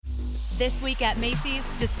This week at Macy's,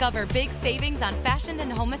 discover big savings on fashion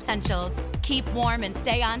and home essentials. Keep warm and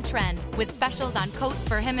stay on trend with specials on coats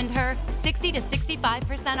for him and her, 60 to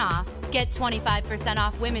 65% off. Get 25%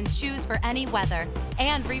 off women's shoes for any weather.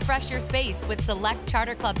 And refresh your space with select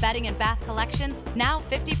Charter Club bedding and bath collections, now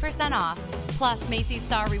 50% off. Plus, Macy's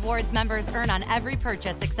Star Rewards members earn on every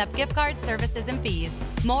purchase except gift cards, services, and fees.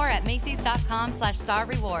 More at Macys.com/Star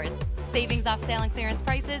Rewards. Savings off sale and clearance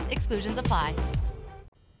prices. Exclusions apply.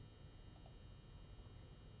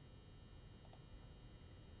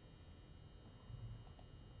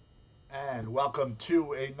 And welcome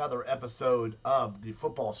to another episode of the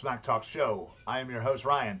Football Smack Talk Show. I am your host,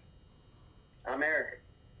 Ryan. I'm Eric.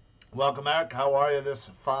 Welcome, Eric. How are you this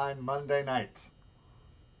fine Monday night?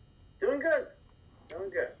 Doing good. Doing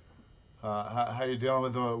good. How you dealing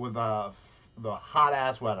with the hot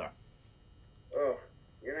ass weather? Oh,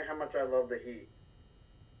 you know how much I love the heat.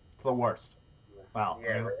 It's the worst. Wow.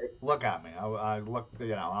 Yeah, right? Look at me. I look.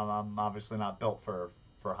 I'm obviously not built for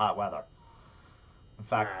hot weather. In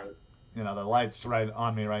fact, the lights right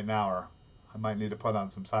on me right now are. I might need to put on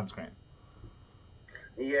some sunscreen.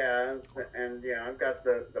 Yeah, and I've got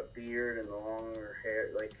the beard and the longer hair.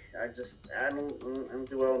 Like I don't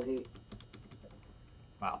do well in heat.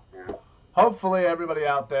 Wow. Yeah. Hopefully everybody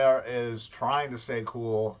out there is trying to stay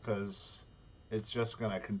cool because it's just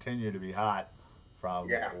going to continue to be hot from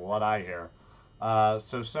what I hear.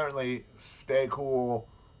 So certainly stay cool.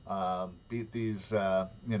 Beat these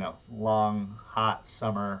long hot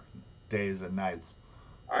summer days and nights.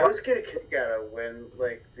 I always get a kick out of when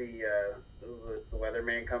like the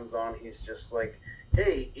weatherman comes on. He's just like,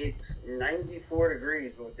 "Hey, it's 94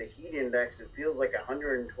 degrees, but with the heat index, it feels like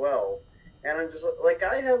 112." And I'm just like,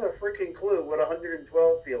 I have a freaking clue what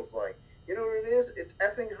 112 feels like. You know what it is? It's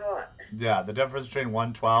effing hot. Yeah, the difference between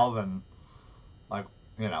 112 and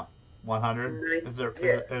 100. Is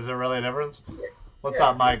there really a difference? Yeah. What's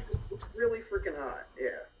up, Mike? It's really freaking hot. Yeah.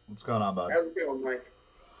 What's going on, bud? How's it going, Mike?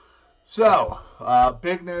 So,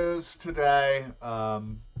 big news today.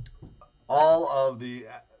 All of the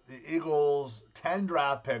Eagles' 10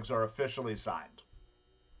 draft picks are officially signed.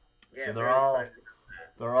 Yeah, so they're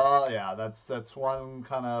all that's one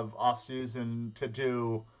kind of off-season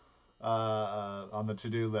to-do on the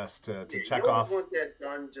to-do list to check off. You want that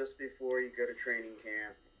done just before you go to training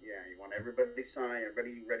camp. Yeah, you want everybody signed,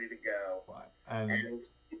 everybody ready to go. Right. And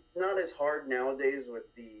it's not as hard nowadays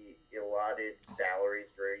with the allotted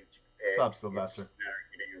salaries for each pick. What's up, Sylvester? It's just a matter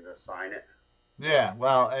of getting them to sign it. Yeah,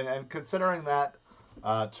 well, and considering that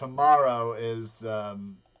tomorrow is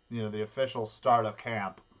the official start of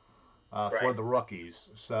camp for the rookies,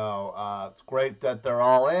 so it's great that they're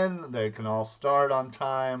all in. They can all start on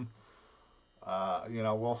time.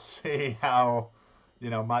 We'll see how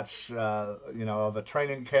much of a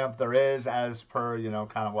training camp there is as per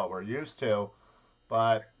kind of what we're used to,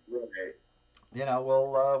 but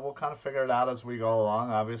we'll kind of figure it out as we go along,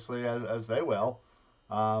 obviously as they will.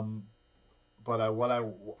 But what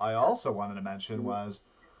I also wanted to mention was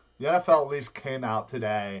the NFL at least came out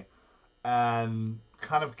today and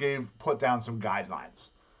kind of put down some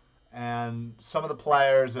guidelines. And some of the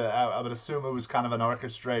players, I would assume it was kind of an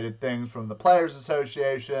orchestrated thing from the Players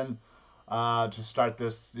Association to start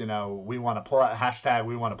this, we want to play, hashtag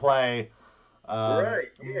we want to play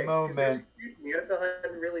moment. The NFL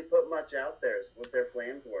hadn't really put much out there as what their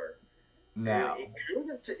plans were. No. It kind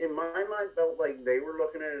of, in my mind, felt like they were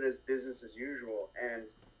looking at it as business as usual, and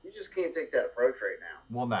you just can't take that approach right now.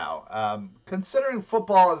 Well, now, considering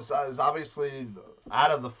football is obviously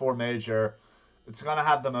out of the four major, it's going to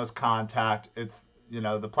have the most contact. It's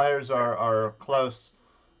the players are close,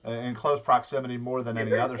 in close proximity more than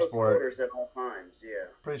any other sport. At all times, yeah.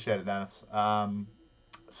 Appreciate it, Dennis.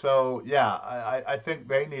 So yeah, I think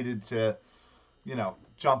they needed to,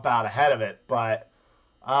 jump out ahead of it, but.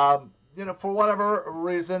 For whatever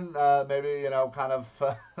reason, maybe, kind of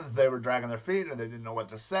they were dragging their feet or they didn't know what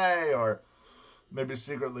to say, or maybe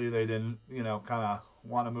secretly they didn't, kind of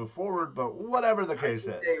want to move forward, but whatever the case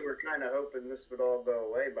is. They were kind of hoping this would all go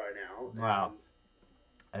away by now. Wow.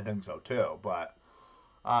 I think so too, but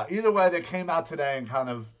either way, they came out today and kind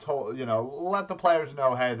of told, let the players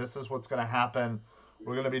know, hey, this is what's going to happen.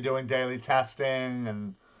 We're going to be doing daily testing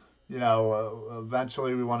and,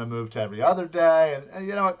 eventually we want to move to every other day. And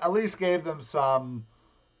at least gave them some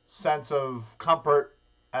sense of comfort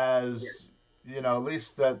as, at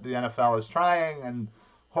least that the NFL is trying and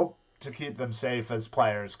hope to keep them safe as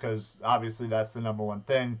players because obviously that's the number one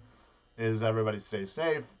thing is everybody stays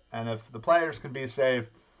safe. And if the players can be safe,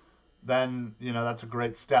 then, that's a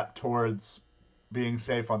great step towards being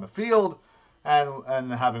safe on the field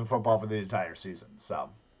and having football for the entire season. So.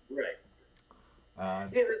 Right. Yeah,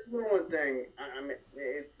 that's the one thing. I mean,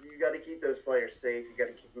 it's you got to keep those players safe. You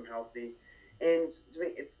got to keep them healthy. And to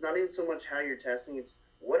me, it's not even so much how you're testing. It's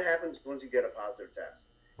what happens once you get a positive test.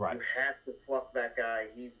 Right. You have to fluff that guy.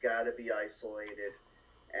 He's got to be isolated,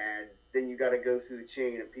 and then you got to go through the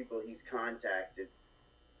chain of people he's contacted.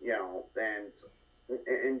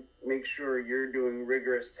 And make sure you're doing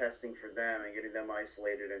rigorous testing for them and getting them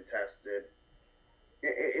isolated and tested.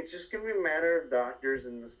 It's just going to be a matter of doctors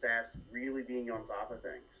and the staff really being on top of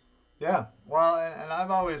things. Yeah. Well, and I've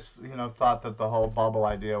always, thought that the whole bubble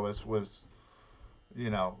idea was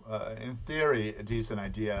in theory, a decent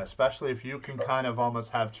idea, especially if you can kind of almost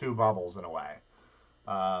have two bubbles in a way.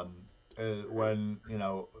 When,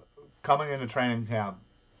 coming into training camp,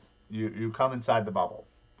 you come inside the bubble.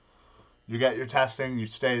 You get your testing, you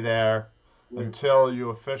stay there until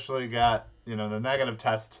you officially get, the negative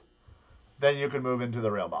test. Then you can move into the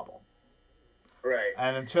real bubble. Right.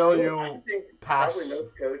 And until I you think pass. probably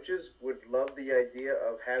most coaches would love the idea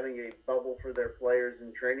of having a bubble for their players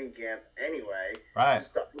in training camp anyway. Right.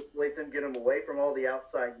 Just to isolate them, get them away from all the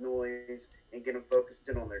outside noise, and get them focused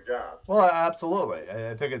in on their job. Well, absolutely.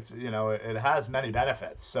 I think it's, it has many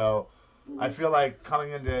benefits. So I feel like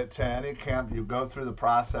coming into any camp, you go through the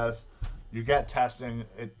process, you get testing.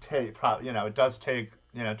 It does take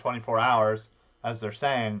 24 hours, as they're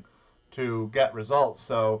saying, to get results.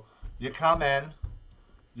 So you come in,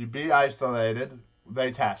 you be isolated,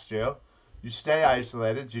 they test you, you stay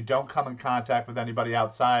isolated, you don't come in contact with anybody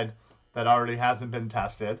outside that already hasn't been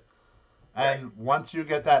tested. And once you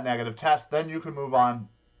get that negative test, then you can move on,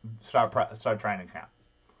 start training camp.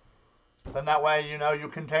 Then that way, you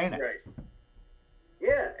contain it. Right.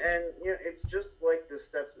 Yeah, and it's just like the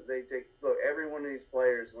steps that they take. Look, every one of these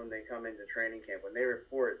players, when they come into training camp, when they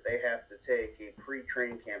report, they have to take a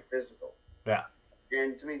pre-training camp physical. Yeah.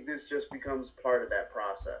 And to me, this just becomes part of that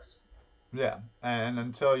process. Yeah, and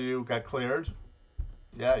until you get cleared,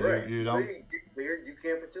 you don't. Until you get cleared, you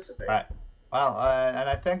can't participate. Right. Well, and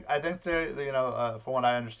I think they're, from what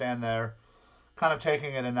I understand, they're kind of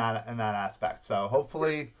taking it in that aspect. So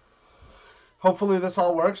hopefully this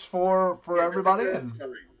all works for everybody. That's a good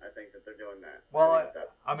sign, I think, that they're doing that. Well,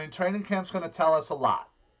 I mean, training camp's going to tell us a lot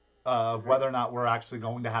of whether or not we're actually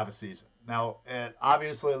going to have a season. Now, it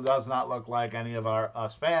obviously does not look like any of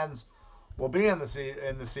us fans will be in the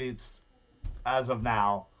seats as of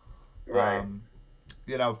now. Right.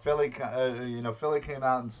 Philly came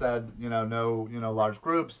out and said, no, large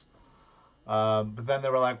groups. But then they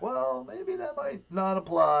were like, well, maybe that might not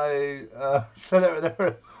apply. So they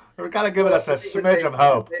were kind of giving us a smidge of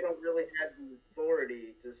hope. They don't really have the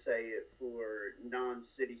authority to say it for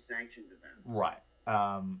non-city sanctioned events. Right.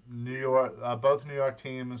 New York, both New York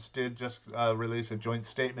teams did just release a joint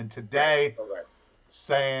statement today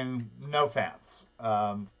saying no fans.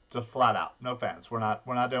 Just flat out, no fans. We're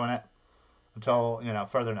not doing it until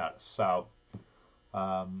further notice. So,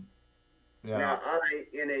 Now, I,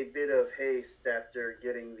 in a bit of haste after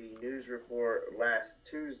getting the news report last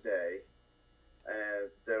Tuesday,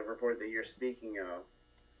 the report that you're speaking of,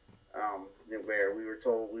 where we were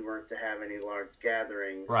told we weren't to have any large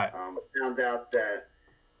gatherings. Right. Found out that,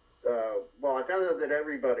 I found out that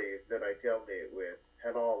everybody that I tailgate with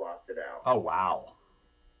had all opted out. Oh, wow.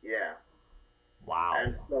 Yeah. Wow.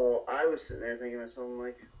 And so I was sitting there thinking to myself, I'm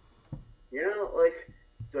like,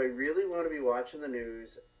 do I really want to be watching the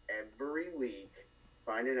news every week,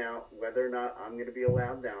 finding out whether or not I'm going to be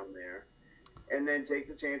allowed down there, and then take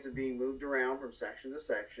the chance of being moved around from section to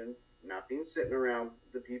section, not being sitting around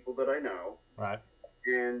the people that I know, right,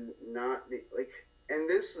 and not be and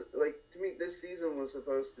this to me this season was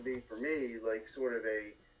supposed to be for me sort of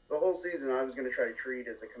the whole season I was going to try to treat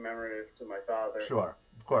as a commemorative to my father. Sure,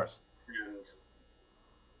 of course.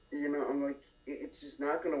 And I'm like, it's just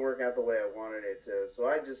not going to work out the way I wanted it to. So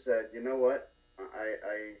I just said, you know what?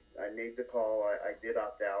 I made the call. I did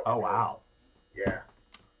opt out. Oh, wow. Yeah.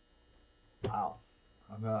 Wow.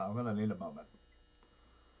 I'm gonna need a moment.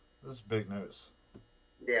 This is big news.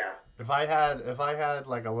 Yeah. If I had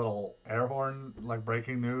like a little air horn, like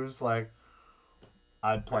breaking news,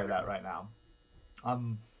 I'd play that right now.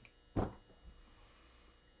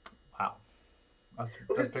 Wow. That's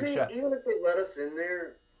big shit. Even if they let us in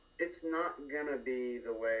there, it's not gonna be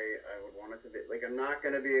the way I would want it to be. I'm not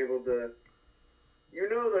gonna be able to.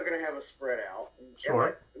 They're gonna have a spread out.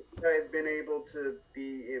 Sure. I've been able to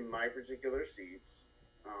be in my particular seats,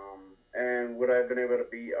 and would I've been able to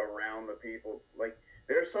be around the people?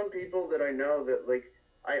 There are some people that I know that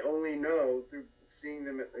I only know through seeing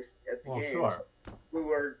them at the games. Sure. Who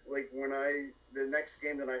are the next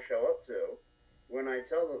game that I show up to, when I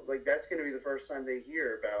tell them that's going to be the first time they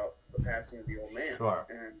hear about the passing of the old man. Sure.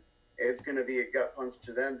 And it's going to be a gut punch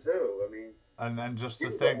to them too. I mean, And then just to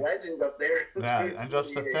he's think, a legend up there. yeah, and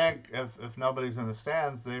just to think, if nobody's in the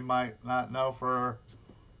stands, they might not know for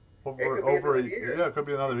over a year. Yeah, it could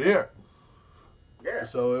be another year. Yeah.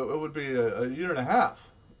 So it would be a year and a half.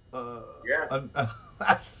 Yeah. And,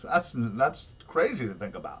 that's crazy to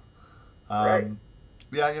think about. Right.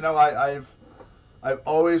 Yeah, I've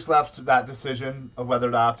always left that decision of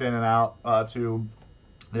whether to opt in and out to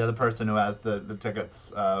the other person who has the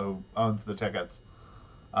tickets, who owns the tickets.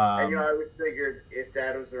 And I always figured if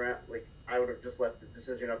Dad was around, like I would have just left the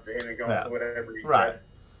decision up to him and gone with whatever he right. said.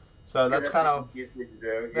 So that's kind of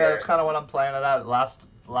that's kind of what I'm playing it at.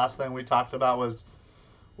 The last thing we talked about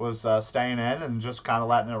was staying in and just kind of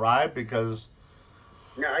letting it ride because.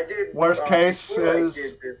 Now I did. Worst case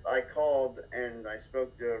is. I called and I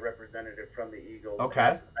spoke to a representative from the Eagles. Okay.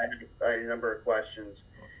 I had a number of questions,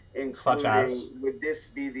 including such as, would this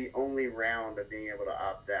be the only round of being able to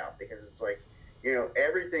opt out? Because it's like,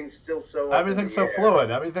 everything's still so. Everything's so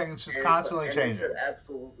fluid. Everything's just constantly changing. They said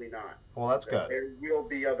absolutely not. Well, that's good. There will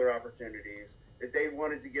be other opportunities. If they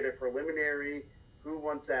wanted to get a preliminary, who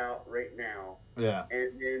wants out right now? Yeah.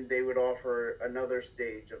 And then they would offer another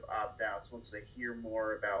stage of opt-outs once they hear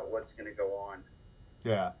more about what's going to go on.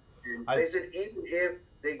 Yeah. And they said even if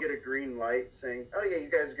they get a green light saying, oh, yeah, you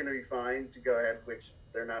guys are going to be fine to go ahead, which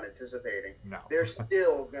they're not anticipating, they're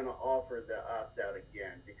still going to offer the opt-out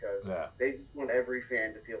again because they just want every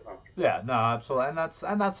fan to feel comfortable. Yeah, no, absolutely. And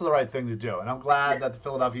that's the right thing to do. And I'm glad that the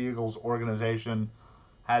Philadelphia Eagles organization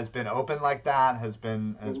has been open like that, has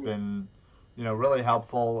been really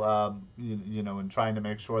helpful, in trying to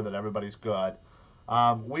make sure that everybody's good.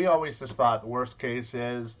 We always just thought the worst case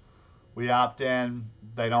is we opt in,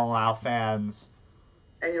 they don't allow fans,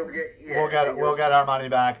 and we'll get our money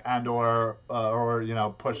back and or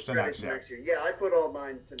push to next year. Yeah, I put all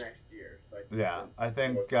mine to next year. So I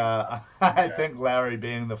think I think Larry,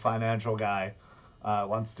 being the financial guy,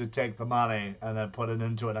 wants to take the money and then put it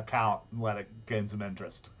into an account and let it gain some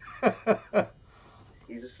interest.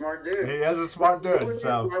 He's a smart dude. He is a smart dude.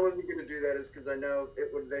 So I wasn't going to do that is because I know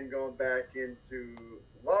it would then go back into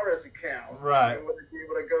Laura's account. Right. I wouldn't be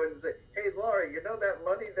able to go in and say, hey, Laura, you know that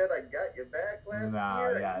money that I got you back last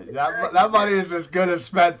year? That money is as good as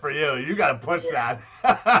spent for you. You got to push that.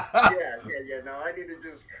 Yeah. No, I need to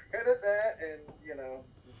just credit that and,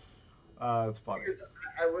 it's funny. Because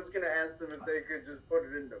I was going to ask them if they could just put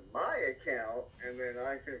it into my account and then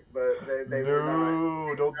I could, but they would not.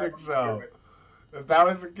 No, don't think so. If that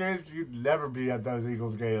was the case, you'd never be at those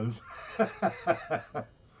Eagles games. No.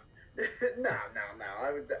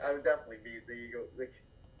 I would definitely be the Eagles.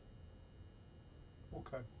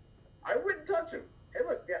 Okay. I wouldn't touch him. Hey,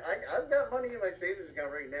 look, I've got money in my savings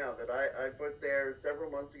account right now that I put there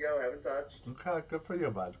several months ago, haven't touched. Okay, good for you,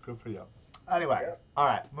 bud. Good for you. Anyway, all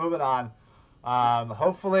right, moving on.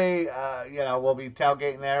 Hopefully, we'll be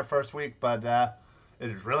tailgating there first week, but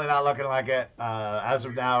it's really not looking like it. As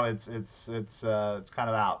of now, it's kind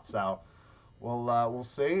of out. So we'll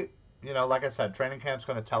see. Like I said, training camp's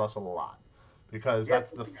going to tell us a lot because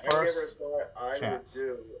that's the first I never thought I chance. would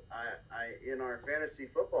do. I in our fantasy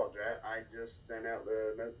football draft, I just sent out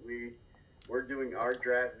we're doing our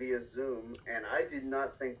draft via Zoom, and I did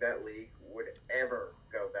not think that league would ever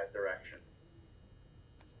go that direction.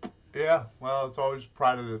 Yeah, well, it's always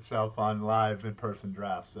prided itself on live in-person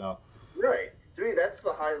drafts, so. Right. To me, that's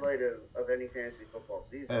the highlight of any fantasy football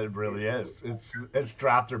season. It really is. It's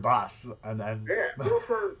draft or bust, and then. Yeah. Well,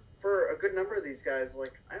 for a good number of these guys,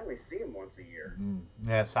 I only see them once a year.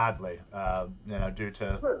 Yeah, sadly, due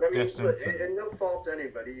to distance. And no fault to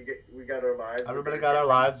anybody. We got our lives. Everybody got our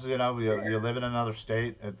lives. You live in another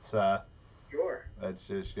state. It's sure. It's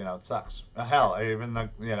just it sucks. Hell, even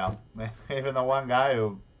the one guy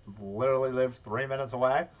who literally lives 3 minutes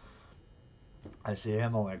away. I see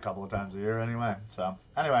him only a couple of times a year anyway. So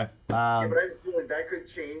anyway. But I feel like that could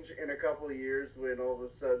change in a couple of years when all of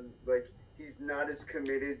a sudden he's not as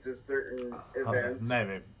committed to certain events.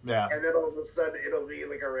 Maybe, yeah. And then all of a sudden it'll be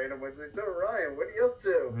like a random Wednesday. So Ryan, what are you up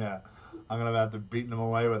to? Yeah, I'm gonna have to beat him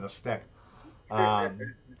away with a stick.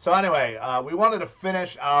 So anyway, we wanted to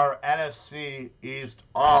finish our NFC East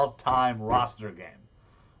all-time roster game.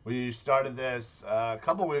 We started this a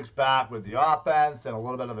couple weeks back with the offense and a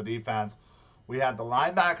little bit of the defense. We had the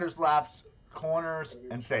linebackers left, corners,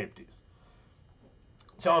 and safeties.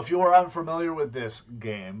 So if you are unfamiliar with this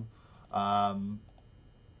game,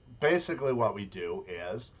 basically what we do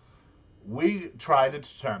is we try to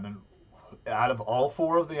determine, out of all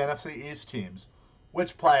four of the NFC East teams,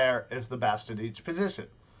 which player is the best at each position.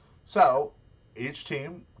 So each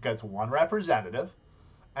team gets one representative,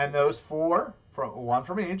 and those four, one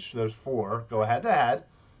from each, those four go head-to-head,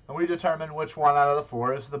 and we determine which one out of the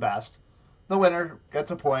 4 is the best. The winner gets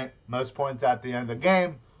a point. Most points at the end of the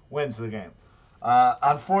game wins the game.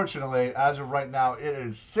 Unfortunately, as of right now, it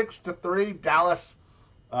is 6-3 Dallas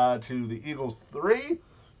to the Eagles 3.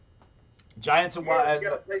 Giants and we got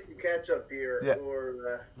to play some catch up here. Yeah.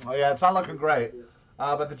 Yeah, it's not looking great.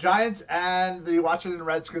 But the Giants and the Washington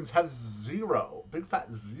Redskins have 0. Big fat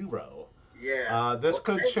 0. Yeah. This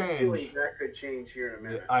could change. That could change here in a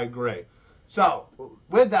minute. I agree. So,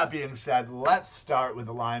 with that being said, let's start with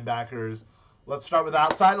the linebackers. Let's start with the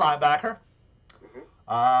outside linebacker.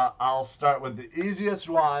 I'll start with the easiest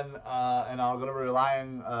one, and I'm going to be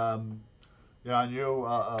relying on you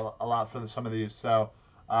a lot for some of these. So,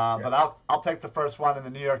 but I'll take the first one in the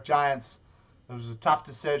New York Giants. It was a tough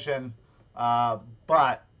decision, but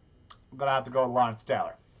I'm going to have to go with Lawrence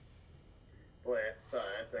Taylor. Boy,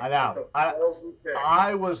 I know.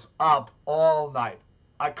 I was up all night.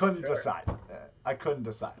 I couldn't decide. I couldn't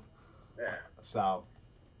decide. Yeah. So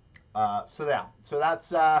that's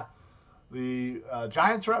the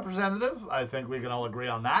Giants representative. I think we can all agree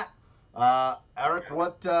on that. Eric,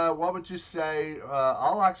 what would you say?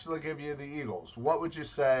 I'll actually give you the Eagles. What would you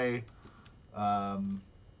say for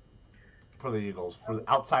the Eagles for the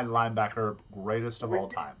outside linebacker, greatest of all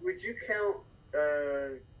time? Would you count?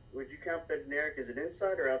 Would you count Bednarik as an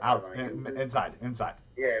inside or outside? Inside.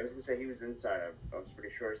 Yeah, I was gonna say he was inside. I was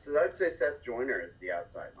pretty sure. So I'd say Seth Joyner is the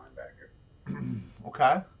outside linebacker.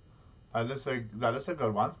 Okay, that is a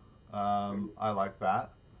good one. I like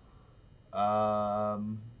that.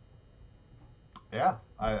 Yeah,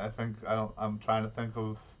 I think I'm trying to think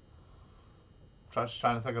of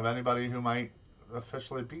anybody who might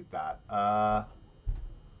officially beat that.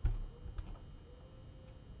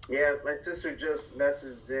 Yeah, my sister just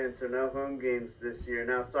messaged in, so no home games this year.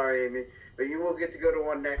 Now, sorry, Amy, but you will get to go to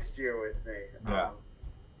one next year with me. Yeah.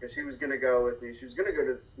 Because she was going to go with me. She was going to go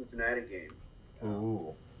to the Cincinnati game.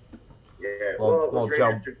 Ooh. Yeah. Well, it was right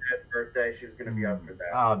Joe, after Dad's birthday. She was going to be up for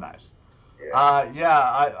that. Oh, nice. Yeah.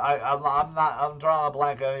 I'm drawing a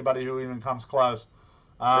blank at anybody who even comes close.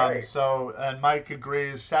 Right. So, and Mike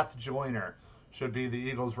agrees Seth Joyner should be the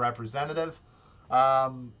Eagles representative.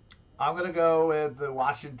 I'm going to go with the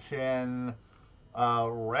Washington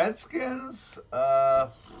Redskins. I'm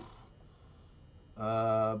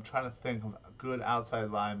trying to think of good outside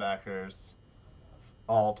linebackers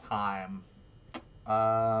all time.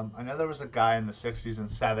 I know there was a guy in the 60s and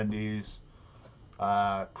 70s,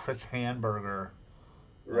 Chris Hanburger.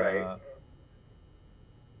 Right.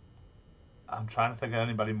 I'm trying to think of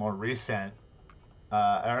anybody more recent.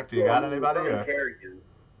 Eric, do you got anybody?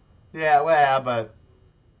 Yeah, but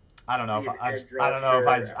I don't know if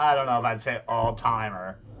I'd say all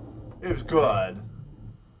timer. It was good.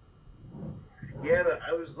 Yeah, but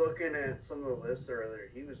I was looking at some of the lists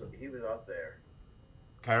earlier. He was up there.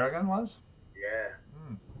 Kerrigan was? Yeah.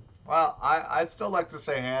 Well, I'd still like to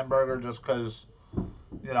say Hamburger just because,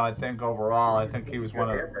 I think overall, I think he was one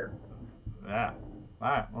of the... Yeah. All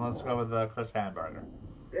right, well, let's go with Chris Hamburger.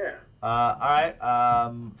 Yeah. All right,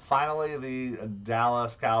 finally, the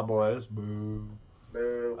Dallas Cowboys. Boo.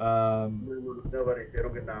 Boo. Nobody. They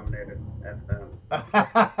don't get nominated. F them.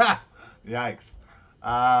 Yikes.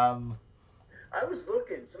 I was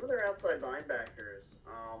looking. Some of their outside linebackers,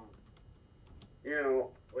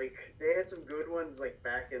 like they had some good ones, like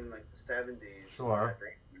back in like the 70s. Sure. I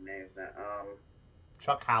forget the names now.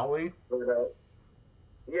 Chuck Howley.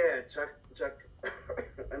 Yeah, Chuck.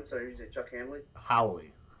 I'm sorry. You say Chuck Hamley?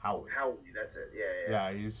 Howley. That's it. Yeah.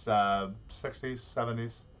 Yeah, he's 60s,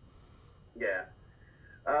 70s. Yeah.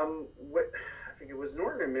 What? I think it was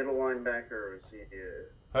Norton a middle linebacker, or was he?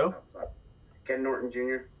 Who? Outside? Ken Norton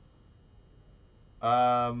Jr.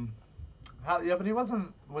 Yeah, but he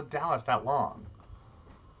wasn't with Dallas that long.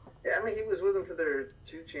 Yeah, I mean, he was with them for their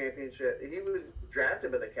 2 championships. He was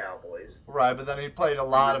drafted by the Cowboys. Right, but then he played a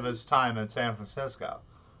lot of his time in San Francisco.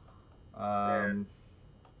 I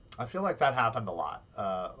feel like that happened a lot.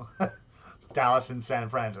 Dallas and San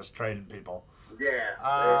Fran just trading people.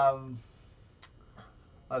 Yeah.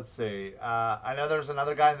 Let's see. I know there's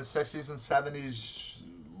another guy in the 60s and 70s,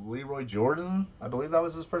 Leroy Jordan. I believe that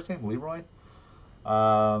was his first name, Leroy.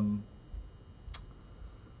 I'll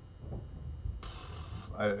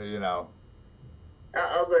let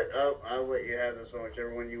you have this one,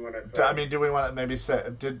 whichever one you want to. I mean, do we want to maybe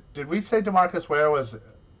say? Did we say DeMarcus Ware was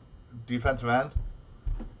defensive end?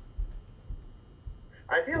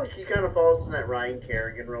 I feel like he kind of falls in that Ryan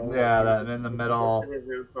Kerrigan role. Yeah, that in the middle. He's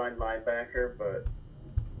an outside linebacker, but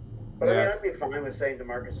yeah. I mean, I'd be fine with saying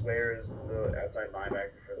DeMarcus Ware is the outside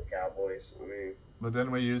linebacker for the Cowboys. I mean, but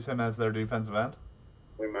didn't we use him as their defensive end?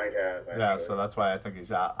 We might have. Actually. Yeah, so that's why I think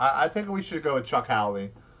he's out. I think we should go with Chuck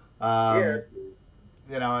Howley. Yeah.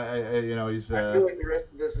 He's I feel like the rest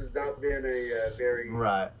of this has not been a very.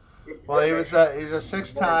 right. Well, he's a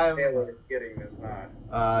six-time. Taylor getting this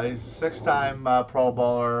nod. He's a six-time Pro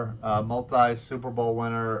Bowler, multi Super Bowl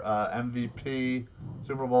winner, MVP,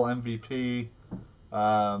 Super Bowl MVP.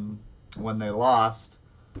 When they lost.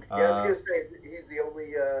 Yeah, I was gonna say he's the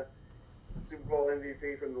only Super Bowl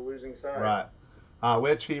MVP from the losing side. Right.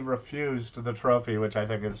 Which he refused the trophy, which I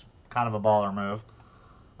think is kind of a baller move.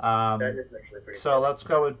 That is actually pretty so cool. let's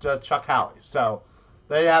go with Chuck Howley. So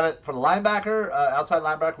there you have it for the linebacker. Outside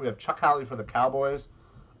linebacker, we have Chuck Howley for the Cowboys.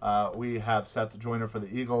 We have Seth Joyner for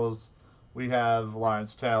the Eagles. We have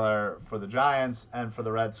Lawrence Taylor for the Giants, and for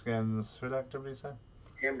the Redskins, who did we say?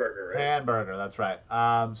 Hamburger, right? Hamburger, that's right.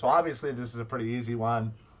 So obviously this is a pretty easy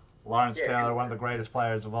one. Lawrence Taylor, one of the greatest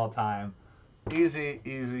players of all time. Easy,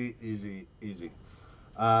 easy, easy, easy.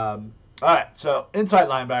 All right, so inside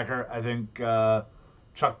linebacker, I think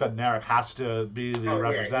Chuck Bednarik has to be the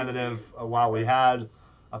representative. While we had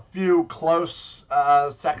a few close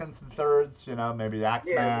seconds and thirds, maybe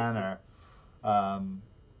Axeman or,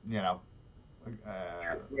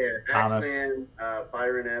 Thomas. Axeman,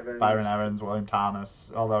 Byron Evans. Byron Evans, William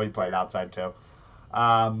Thomas, although he played outside too.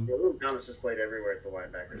 William Thomas just played everywhere at the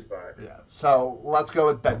linebacker spot. Yeah, so let's go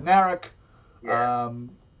with Bednarik. Yeah.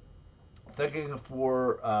 Thinking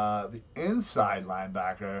for the inside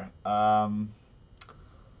linebacker,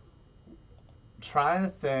 trying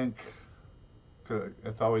to think.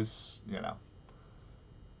 It's always,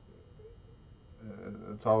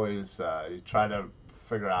 it's always you try to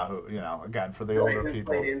figure out who, again for the older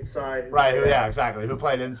people. Who played inside? Right. Yeah. Exactly. Who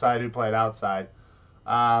played inside? Who played outside?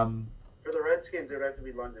 For the Redskins, it would have to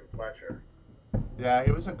be London Fletcher. Yeah,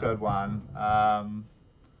 he was a good one.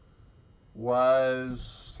 Was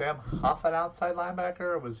Sam Huff an outside linebacker,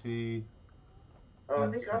 or was he? Oh,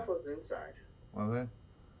 I think Huff was inside. Was it?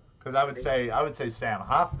 Because I would say Sam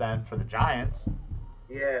Huff then for the Giants.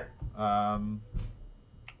 Yeah.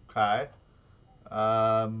 Okay.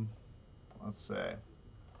 Let's see.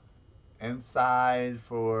 Inside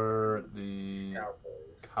for the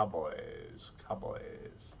Cowboys.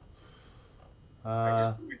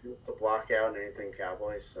 I just used to block out anything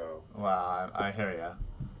Cowboys, so. Wow, I hear ya.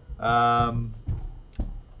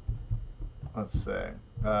 Let's see.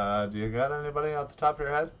 Do you got anybody off the top of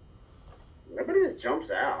your head? Nobody that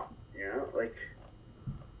jumps out, like.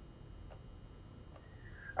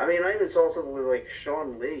 I mean, I even saw something with like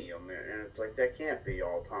Sean Lee on there, and it's like that can't be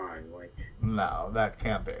all time. Like. No, that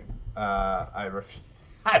can't be. I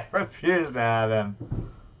refuse to have him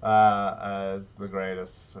as the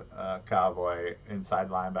greatest Cowboy inside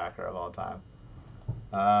linebacker of all time.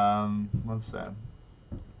 Let's see.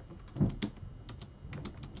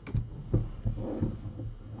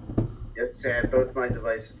 Yes, I had both my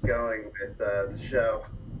devices going with the show.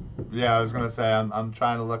 Yeah, I was gonna say I'm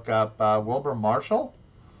trying to look up Wilber Marshall.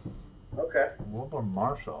 Okay. Wilber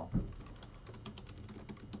Marshall.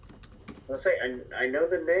 Let's say I know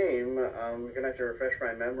the name. I'm gonna have to refresh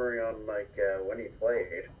my memory on like when he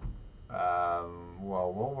played.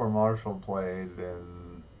 Well, Wilber Marshall played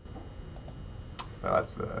in.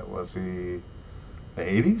 Was he the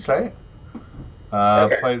 80s, right?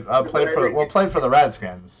 Okay. Played for the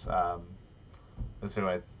Redskins. Let's see,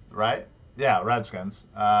 right? Yeah, Redskins.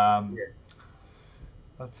 Yeah.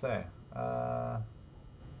 Let's see.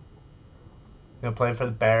 Played for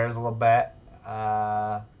the Bears a little bit.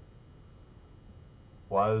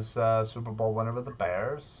 Was Super Bowl winner with the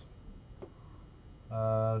Bears.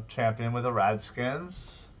 Champion with the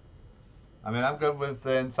Redskins. I mean, I'm good with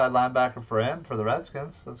the inside linebacker for him, for the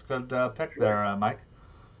Redskins. That's a good pick there, Mike.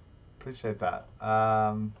 Appreciate that.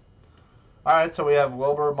 All right, so we have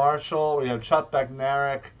Wilber Marshall. We have Chuck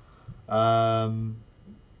Bednarik. I'm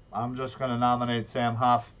just going to nominate Sam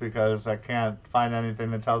Huff because I can't find anything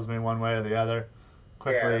that tells me one way or the other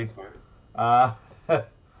quickly. Yeah, that's fine.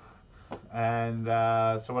 And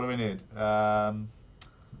so what do we need? Cowboys,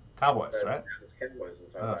 right? Cowboys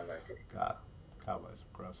inside Oh, linebacker. God. Cowboys.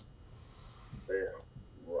 Gross. Yeah.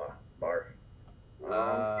 Blah. Barf.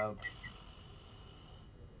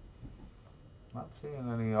 Not seeing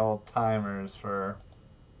any old timers for.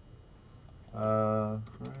 You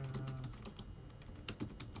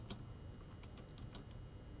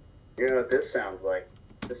know what this sounds like?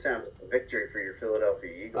 This sounds like a victory for your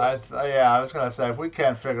Philadelphia Eagles. I was gonna say if we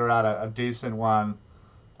can't figure out a decent one,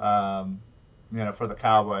 for the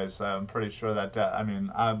Cowboys, I'm pretty sure that.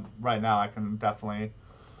 I'm right now. I can definitely.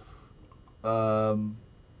 I don't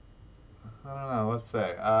know. Let's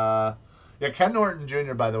say. Ken Norton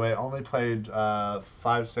Jr. By the way only played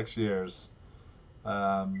 5-6 years.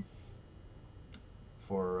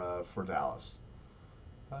 For Dallas.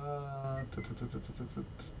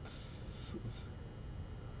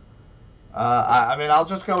 I mean, I'll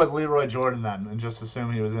just go with Leroy Jordan then, and just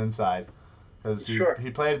assume he was inside, because Sure. he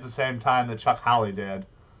played at the same time that Chuck Howley did.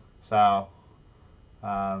 So,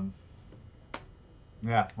 yeah,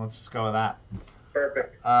 let's just go with that.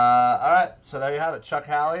 Perfect. All right, so there you have it. Chuck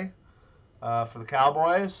Howley for the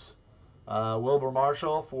Cowboys, Wilbur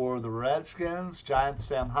Marshall for the Redskins, Giants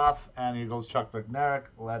Sam Huff, and Eagles Chuck McNarick.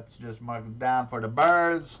 Let's just mark it down for the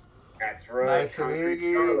Birds. That's right. Nice and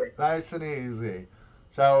easy. Nice and easy.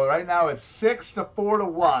 So right now it's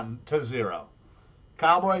 6-4 to 0.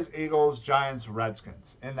 Cowboys, Eagles, Giants,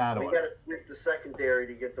 Redskins in that We order. got to switch the secondary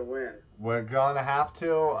to get the win. We're going to have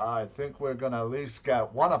to. I think we're going to at least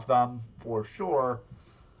get one of them for sure.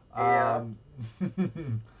 Yeah.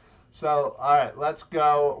 So, all right, let's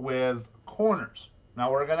go with corners.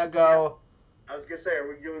 Now we're going to go. I was gonna say, are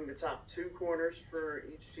we doing the top 2 corners for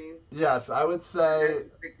each team? Yes, I would say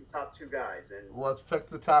Pick the top 2 guys, and let's pick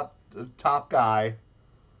the top guy,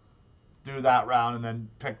 do that round, and then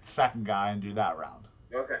pick the second guy and do that round.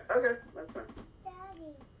 okay, that's fine.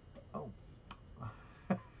 Daddy.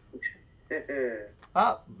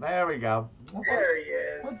 Oh, there we go. There he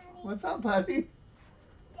is. What's up, buddy?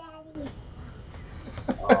 Daddy.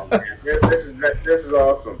 Oh man, this is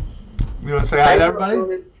awesome. You want to say hi to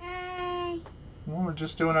everybody? Hi. Well, we're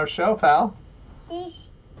just doing our show, pal. This.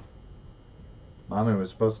 Mommy was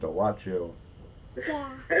supposed to watch you. Yeah.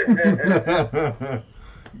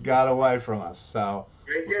 Got away from us. So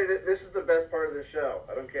Right here, this is the best part of the show.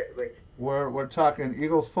 I don't get we're talking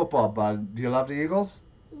Eagles football, bud. Do you love the Eagles?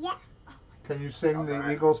 Yeah. Can you sing the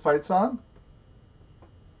Alright. Eagles fight song?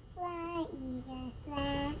 Fly, eagle,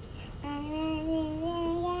 fly.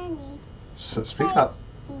 I'm So speak up.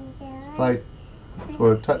 ready. Fight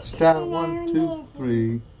for a touchdown. 1, 2,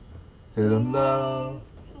 3. Hit 'em low.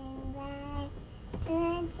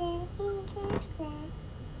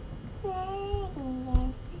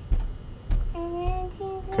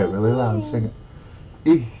 Okay, really loud. Sing it.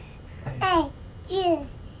 E. L.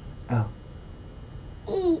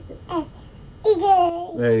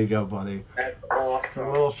 There you go, buddy. that's A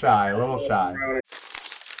awesome. little shy. A little shy.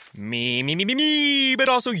 Me, but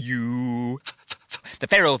also you. The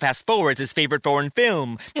Pharaoh fast forwards his favorite foreign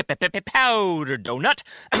film, Powder Donut.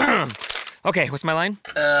 Okay, what's my line?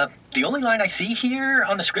 The only line I see here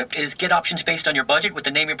on the script is get options based on your budget with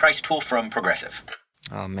the Name Your Price tool from Progressive.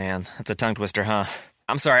 Oh man, that's a tongue twister, huh?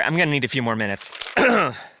 I'm sorry, I'm gonna need a few more minutes.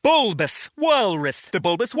 Bulbous Walrus, the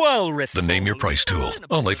Bulbous Walrus. The Name Your Price tool,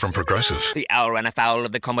 only from Progressive. The owl ran afoul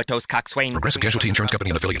of the comatose coxswain. Progressive Casualty Insurance Company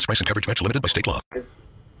and affiliates. Price and coverage match limited by state law.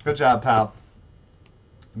 Good job, pal.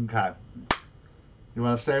 Okay. You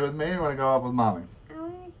want to stay with me or you want to go up with mommy? I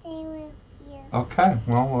want to stay with you. Okay.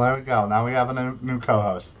 Well, there we go. Now we have a new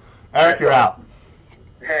co-host. Eric, you're out.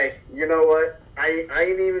 Hey, you know what? I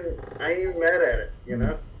ain't even mad at it. You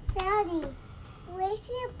know. Daddy, where's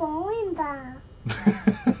your bowling ball?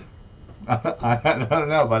 I don't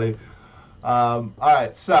know, buddy. All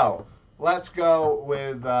right, so let's go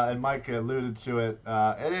with, and Mike alluded to it.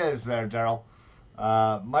 It is there, Daryl.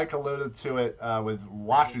 Mike alluded to it with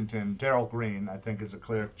Washington. Darryl Green, I think, is a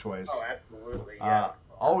clear choice. Oh, absolutely. Yeah.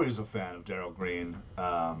 Always a fan of Darryl Green.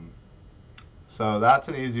 So that's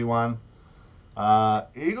an easy one.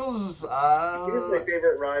 Eagles. He was my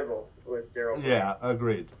favorite rival with Daryl. Yeah,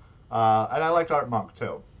 agreed. And I liked Art Monk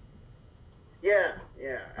too. Yeah.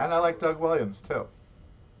 And I like Doug Williams too.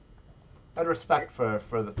 I had respect for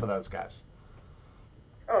those guys.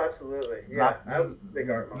 Oh, absolutely. Yeah. I was a big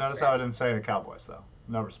Art Monk Notice fan. how I didn't say the Cowboys though.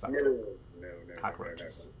 No respect. No.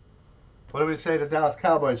 Cockroaches. What do we say to Dallas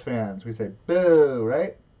Cowboys fans? We say boo,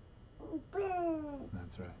 right? Boom.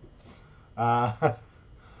 That's right.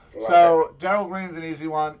 So Darryl Green's an easy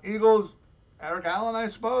one. Eagles, Eric Allen, I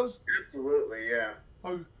suppose. Absolutely, yeah.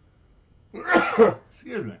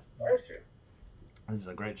 Excuse me. Bless you. This is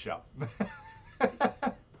a great show.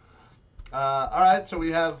 All right, so we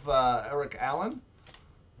have Eric Allen.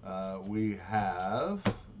 We have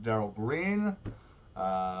Darryl Green.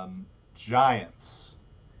 Giants.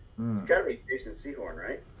 It's gotta be Jason Sehorn,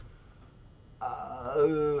 right?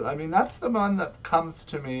 I mean, that's the one that comes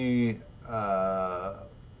to me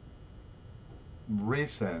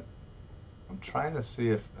recent. I'm trying to see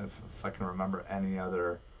if I can remember any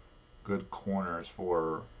other good corners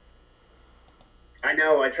for. I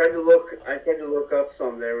know. I tried to look up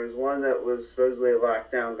some. There was one that was supposedly a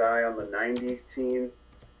lockdown guy on the '90s team.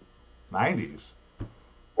 90s.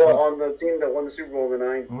 Well, on the team that won the Super Bowl in the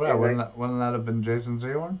 '90s. Yeah, wouldn't that have been Jason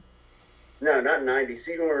Sehorn? No, not '90s.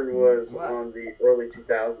 Sehorn was What? on the early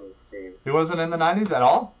 2000s team. He wasn't in the 90s at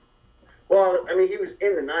all? Well, I mean, he was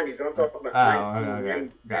in the 90s, but I'm talking about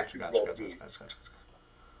 1990. Gotcha.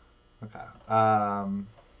 Okay. All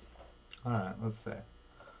right, let's see.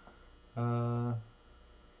 I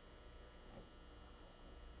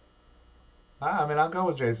mean, I'll go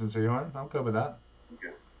with Jason Sehorn. I'm good with that.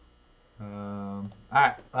 Okay. All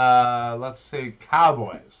right. Let's see.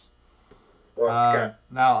 Cowboys. Well,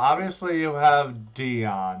 now, obviously, you have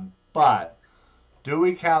Deion, but do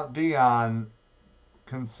we count Deion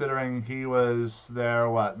considering he was there,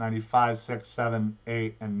 95, 6, 7,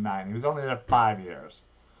 8, and 9? He was only there 5 years.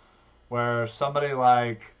 Where somebody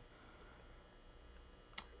like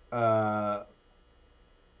trying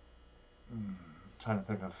to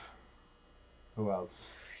think of who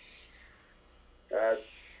else.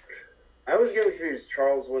 I was getting confused.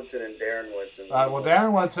 Charles Woodson and Darren Woodson. Well,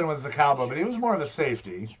 Darren Woodson was the cowboy, but he was more of a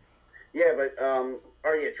safety. Yeah, but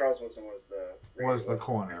Charles Woodson was the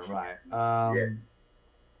corner, right? Yeah.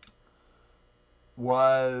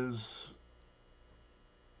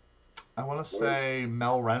 I want to say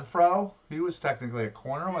Mel Renfro. He was technically a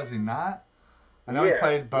corner, was he not? I know he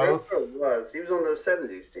played both. He was on those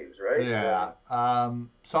 70s teams, right? Yeah.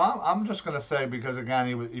 So I'm just gonna say, because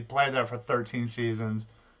again he played there for 13 seasons.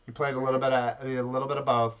 He played a little bit of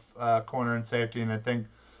both corner and safety, and I think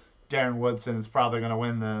Darren Woodson is probably gonna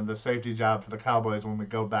win the safety job for the Cowboys when we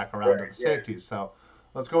go back around to the safeties. So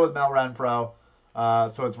let's go with Mel Renfro.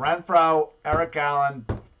 So it's Renfro, Eric Allen,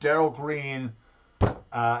 Darrell Green,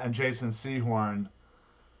 and Jason Sehorn.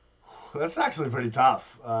 That's actually pretty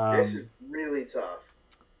tough. This is really tough.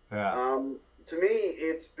 Yeah. To me,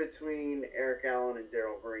 it's between Eric Allen and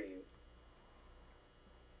Darrell Green.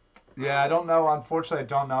 Yeah, I don't know. Unfortunately, I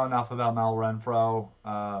don't know enough about Mel Renfro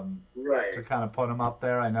to kind of put him up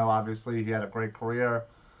there. I know, obviously, he had a great career.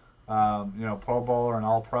 Pro Bowler and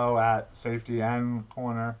All-Pro at safety and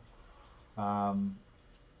corner. I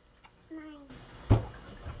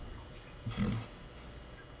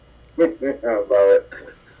love it.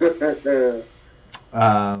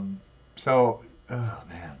 Oh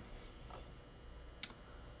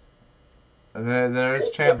man, there's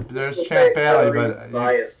Champ Bailey, but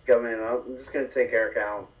bias coming. I'm just gonna take Eric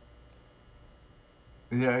Allen.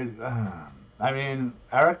 Yeah, I mean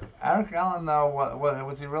Eric Allen though,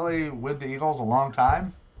 was he really with the Eagles a long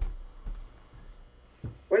time?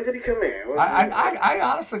 When did he come in? I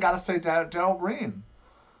honestly gotta say Darrell Green.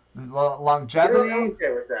 Longevity. I'm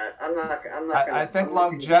okay with that. I'm not. I think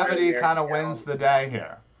longevity kind of wins the day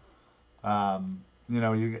here.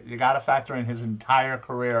 You got to factor in his entire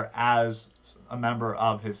career as a member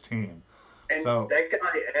of his team. And so that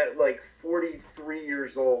guy at like 43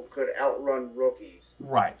 years old could outrun rookies.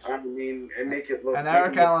 Right. I mean, and make it look. And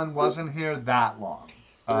Eric Allen wasn't here that long.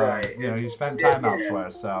 Right. He spent time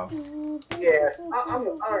elsewhere. So. Yeah, I'm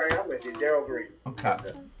all right. I'm with you, Darrell Green. Okay.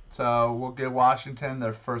 So we'll give Washington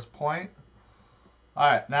their first point. All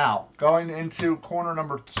right, now going into corner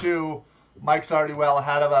number 2, Mike's already well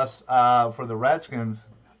ahead of us for the Redskins.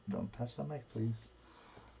 Don't touch the mic, please.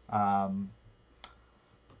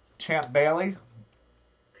 Champ Bailey.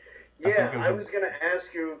 Yeah, I was going to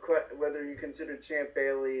ask you whether you consider Champ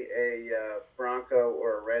Bailey a Bronco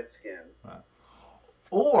or a Redskin.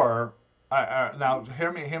 Or now,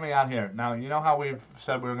 hear me out here. Now, you know how we've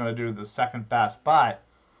said we were going to do the second best, but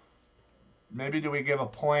maybe do we give a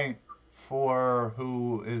point for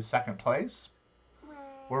who is second place?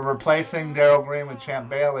 We're replacing Darrell Green with Champ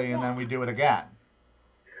Bailey, and then we do it again.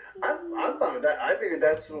 I'm fine with that. I figured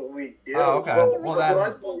that's what we do. Oh, okay. Well, then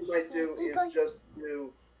what we might do is just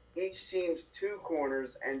do each team's 2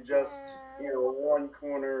 corners and just one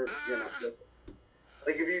corner.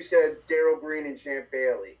 Like if you said Darrell Green and Champ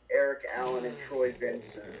Bailey, Eric Allen and Troy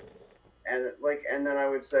Vincent. And then I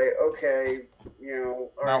would say, okay,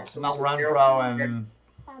 all right, Mel Renfro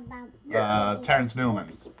and Terrence Newman.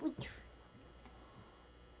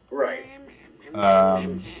 Right.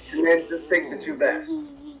 And then just take the 2 best.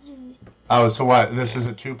 Oh, so what? This is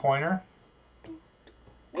a 2-pointer?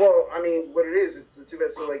 Well, I mean, what it is, it's the 2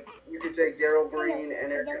 best. So, like, you could take Darrell Green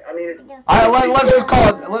and Eric. I mean, let's just call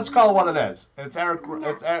it. Let's call it what it is. It's Eric.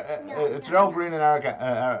 It's Darrell Green and Eric.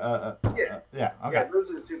 Yeah. Yeah. Okay. Yeah, those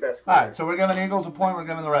are the 2 best. All right. So we're giving Eagles a point. We're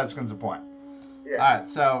giving the Redskins a point. Yeah. All right.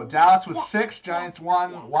 So Dallas with 6, Giants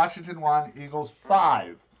 1, Washington 1, Eagles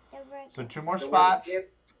 5. So 2 more spots.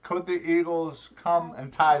 Could the Eagles come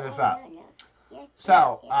and tie this up?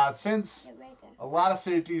 So since a lot of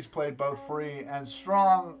safeties played both free and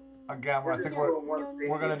strong, again, I think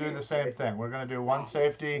we're going to do the same thing. We're going to do 1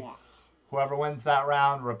 safety. Whoever wins that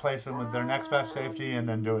round, replace them with their next best safety, and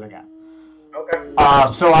then do it again. Okay.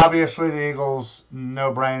 So obviously the Eagles'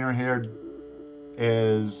 no-brainer here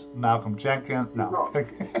is Malcolm Jenkins. No.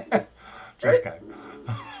 Just kidding.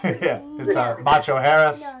 Yeah, it's Macho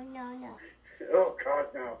Harris. No. Oh God,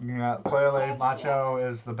 no. Yeah, clearly Yes, Macho yes.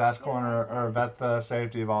 is the best corner or best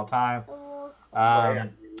safety of all time. Oh, yeah. Um,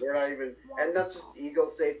 We're not even, and not just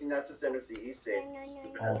Eagle safety, not just NFC East safety.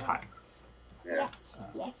 No. all time. Yeah.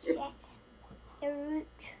 Yes. The root.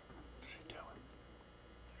 What's he doing?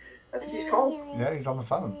 I think he's calling. Yeah, he's on the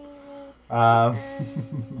phone. No.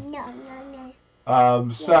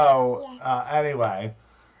 So, Yes. anyway,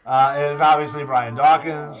 it is obviously Brian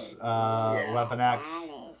Dawkins, Weapon X,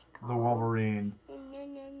 the Wolverine.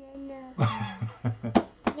 No.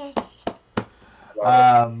 Yes.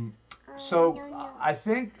 So, No. I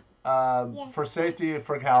think Yes. for safety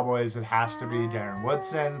for Cowboys, it has to be Darren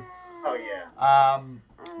Woodson. Oh yeah.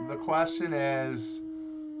 The question is,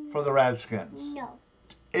 for the Redskins, No.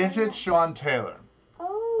 is it Sean Taylor?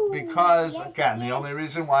 Oh. Because, yes, again, the yes. only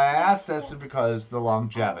reason why I asked this Yes. is because the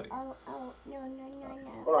longevity. Oh, no.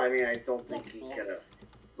 Well, I mean, I don't think Yes, he's yes. gonna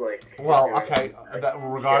like. Well, do it. okay, that,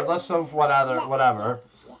 regardless of whatever,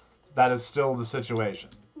 Yes. that is still the situation.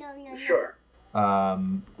 No. Sure.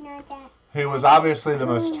 Um, Not that. he was obviously the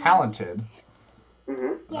most talented,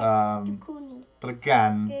 Mm-hmm. Yes. Cooney. but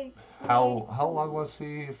again, how long was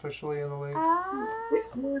he officially in the league?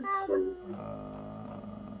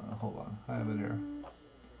 Hold on, I have it here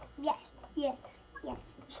Yes.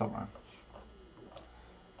 somewhere.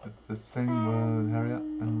 But this thing would hurry up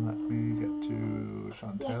and let me get to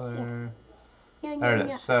Sean Yes, Taylor. No. There it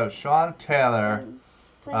is. So Sean Taylor.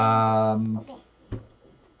 Okay.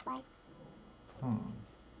 Bye.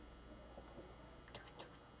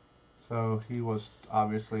 So he was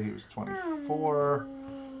 24.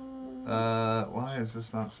 Why is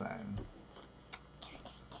this not saying?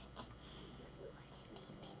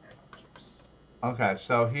 Okay,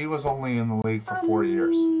 so he was only in the league for 4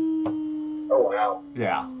 years. Oh wow.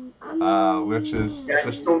 Yeah, which is Yeah, I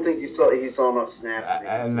just just don't think he saw enough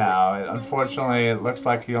snaps. no. Unfortunately, it looks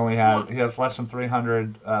like he has less than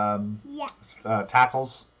 300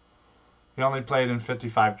 tackles. He only played in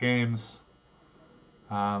 55 games.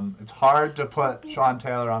 It's hard to put Sean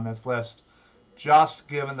Taylor on this list, just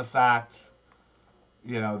given the fact,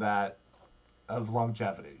 that of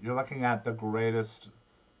longevity. You're looking at the greatest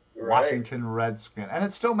Washington Redskin, and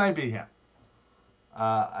it still may be him.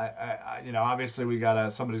 Obviously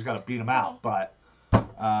somebody's got to beat him out, but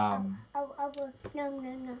No.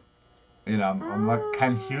 I'm like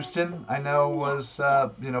Ken Houston. I know was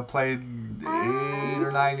played 8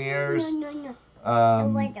 or 9 years.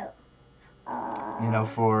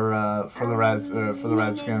 For the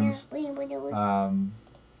Redskins. Let's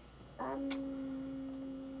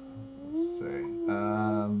see.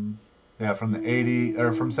 From the 80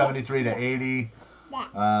 or from 73 to 80.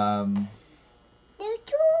 There's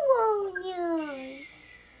 2 onions.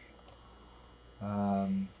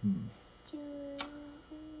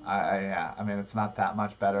 I mean, it's not that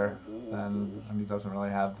much better than, and he doesn't really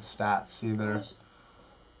have the stats either.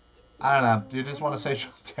 I don't know. Do you just want to say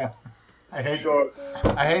Sean Taylor? I hate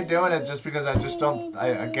doing it just because I just don't.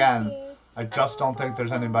 I just don't think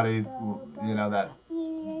there's anybody, that,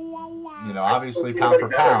 obviously pound for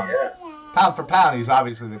pound, he's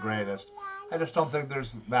obviously the greatest. I just don't think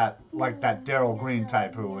there's that Darryl Green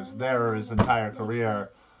type who was there his entire career,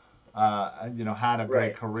 had a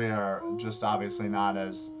great career, just obviously not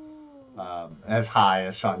as high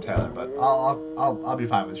as Sean Taylor. But I'll be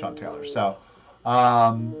fine with Sean Taylor. So,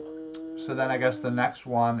 so then I guess the next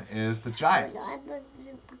one is the Giants.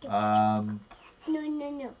 No.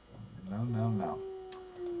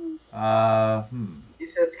 He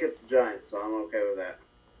said skip the Giants, so I'm okay with that.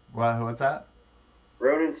 What's that?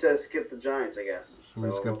 Ronan says skip the Giants, I guess. Should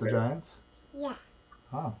we skip the Giants? Yeah.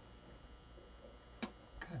 Oh.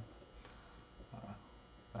 Okay.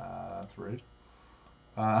 That's rude.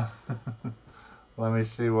 Let me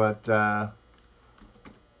see what.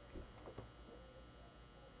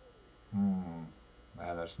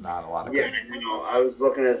 There's not a lot of. Yeah, I was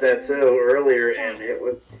looking at that too earlier, and it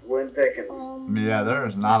was slim pickings. Yeah,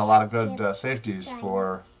 there's not a lot of good safeties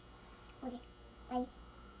for. Okay.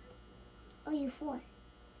 Are you 4?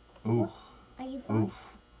 Oof. Are you 4?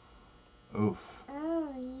 Oof.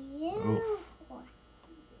 Oh, yeah. Oof. 4.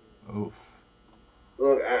 Oof.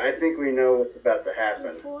 Look, I think we know what's about to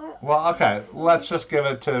happen. 4. Well, okay. Let's just give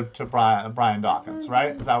it to Brian Dawkins,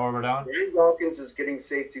 right? Is that what we're doing? Brian Dawkins is getting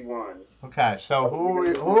safety 1. Okay. So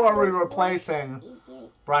who are we replacing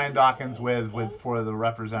Brian Dawkins with for the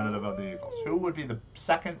representative of the Eagles? Who would be the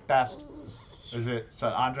second best? Is it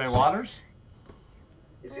Andre Waters?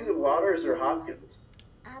 Is either Waters or Hopkins?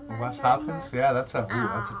 Wes Hopkins? Yeah, that's a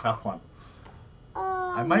tough one.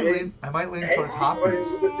 I might lean towards Hopkins.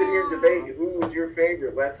 Let's sit here and debate. Who was your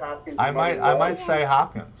favorite, Wes Hopkins? I might say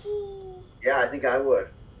Hopkins. Yeah, I think I would.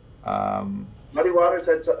 Muddy Waters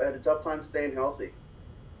had a tough time staying healthy.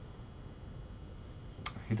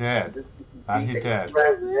 He did. He did.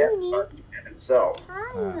 Himself.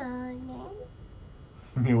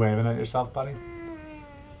 You waving at yourself, buddy?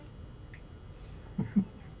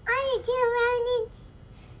 I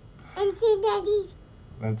run into Daddy's.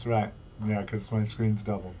 That's right. Yeah, because my screen's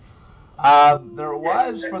double. There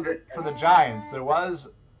was for the Giants. There was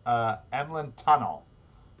Emlyn Tunnel,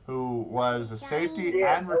 who was a safety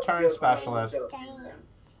and return specialist,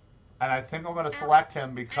 and I think I'm going to select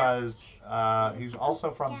him because he's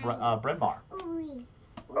also from Bryn Mawr.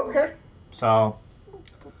 Okay. So.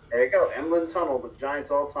 There you go, Emlyn Tunnel, the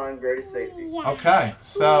Giants' all-time greatest safety. Okay,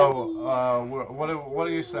 so what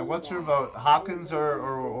do you say? What's your vote? Hopkins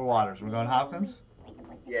or Waters? We're going Hopkins?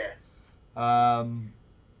 Yeah.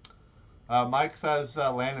 Mike says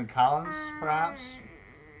Landon Collins, perhaps.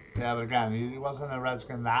 Yeah, but again, he wasn't a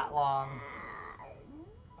Redskin that long.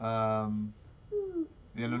 Not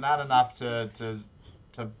enough to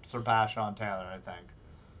surpass Sean Taylor, I think.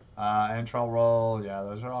 Antrell Roll, yeah,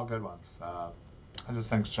 those are all good ones. I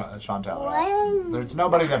just think Sean Taylor has. There's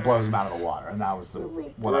nobody that blows him out of the water, and that was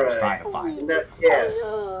what I was trying to find. Yeah.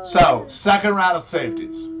 So, second round of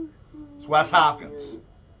safeties. It's Wes Hopkins.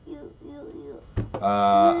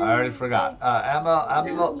 I already forgot.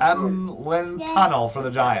 Emlyn Tunnel for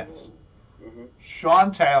the Giants.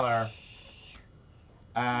 Sean Taylor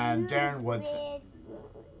and Darren Woodson.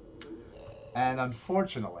 And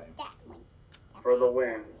unfortunately, for the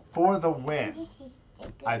win,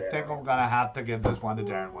 I think I'm going to have to give this one to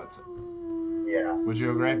Darren Woodson. Yeah. Would you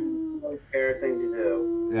agree? Fair thing to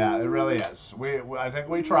do. Yeah, it really is. I think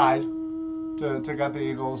we tried to get the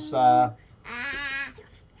Eagles, up.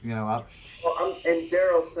 Well, and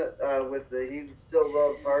Daryl said he still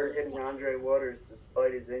loves hard-hitting Andre Waters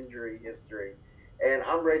despite his injury history. And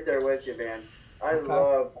I'm right there with you, man. I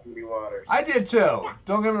love Muddy Waters. I did too.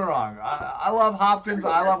 Don't get me wrong. I love Hopkins.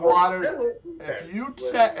 I love Waters. If you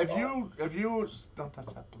don't touch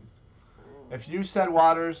that, please. If you said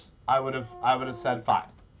Waters, I would have said fine.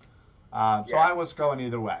 So I was going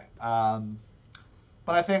either way. But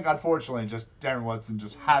I think unfortunately, just Darren Woodson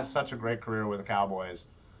just had such a great career with the Cowboys.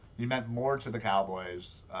 He meant more to the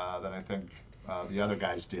Cowboys than I think the other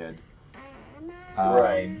guys did.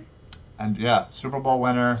 Right. And yeah, Super Bowl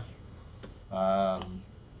winner. I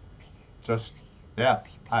just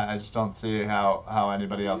don't see how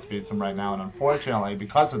anybody else beats him right now. And unfortunately,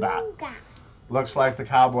 because of that, looks like the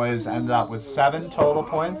Cowboys ended up with 7 total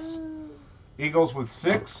points. Eagles with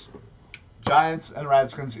 6. Giants and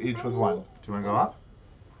Redskins each with 1. Do you want to go up?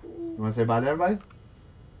 You want to say bye to everybody?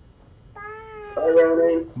 Bye,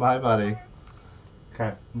 Ronnie. Bye, buddy.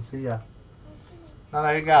 Okay, we'll see ya. Oh,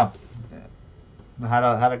 there you go. Had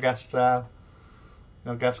a guest,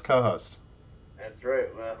 guest co-host. That's right.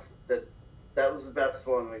 Well, that was the best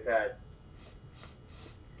one we've had.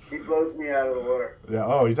 He blows me out of the water. Yeah.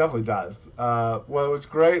 Oh, he definitely does. What was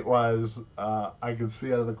great was I could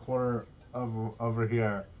see out of the corner over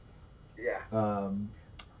here. Yeah.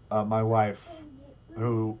 My wife,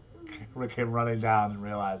 who came running down and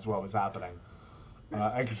realized what was happening.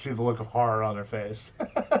 I could see the look of horror on her face.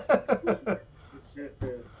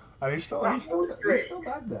 And he's still back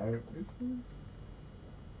there.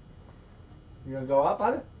 You gonna go up,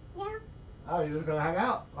 buddy? Yeah. Oh, you're just gonna hang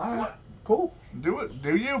out? All right, cool. Do it.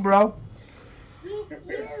 Do you, bro?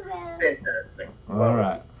 Fantastic. All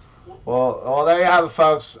right. Well, there you have it,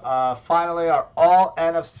 folks. Finally, our all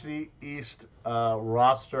NFC East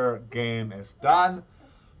roster game is done.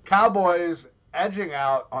 Cowboys edging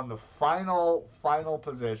out on the final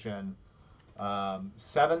position,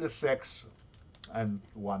 7-6, and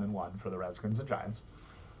 1-1 for the Redskins and Giants.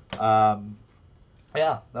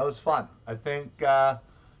 Yeah, that was fun. I think I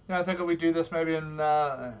think if we do this maybe in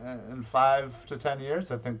 5 to 10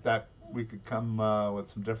 years, I think that we could come with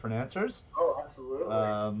some different answers. Oh, absolutely.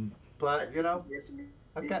 But there's some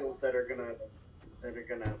Eagles that are gonna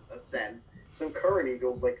ascend. Some current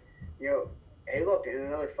Eagles, like hey, look, in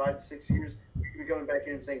another 5 to 6 years, we could be going back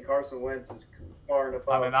in and saying Carson Wentz is far and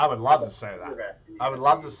above. I mean, I would love to say that. I would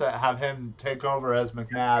love to have him take over as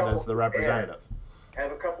McNabb as the representative.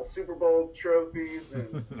 Have a couple Super Bowl trophies.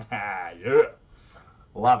 And... yeah.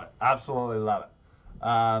 Love it. Absolutely love it.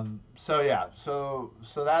 So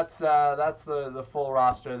that's the full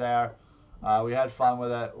roster there. We had fun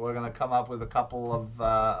with it. We're gonna come up with a couple of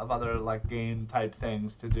other like game type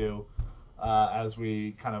things to do as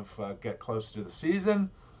we kind of get closer to the season.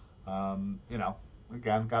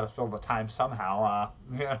 again, got to fill the time somehow,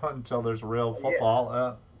 until there's real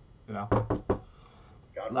football,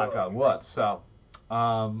 knock on wood. So,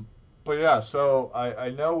 but yeah, so I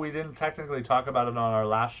know we didn't technically talk about it on our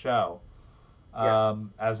last show,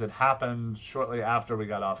 as it happened shortly after we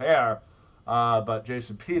got off air, but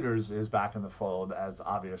Jason Peters is back in the fold, as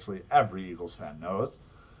obviously every Eagles fan knows.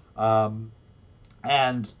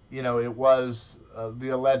 And, it was the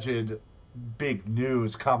alleged big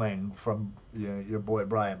news coming from your boy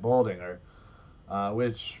Brian Boldinger,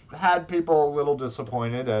 which had people a little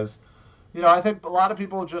disappointed, as, I think a lot of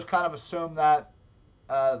people just kind of assumed that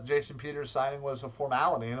Jason Peters signing was a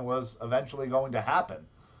formality and it was eventually going to happen.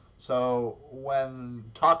 So when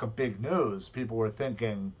talk of big news, people were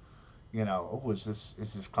thinking, is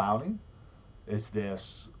this Clowney? Is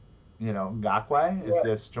this, Ngakoue? Is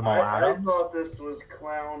this Jamal Adams? I thought this was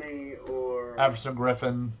Clowney or Everson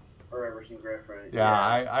Griffin. Yeah,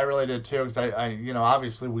 I really did too, because I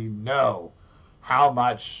obviously we know how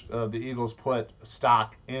much the Eagles put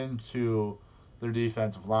stock into their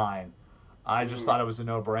defensive line. I just thought it was a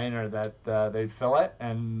no-brainer that they'd fill it,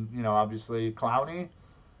 and obviously Clowney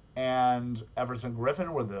and Everson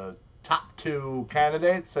Griffin were the top two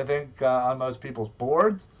candidates, I think, on most people's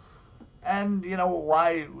boards. And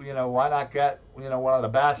why not get one of the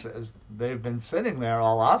best? As they've been sitting there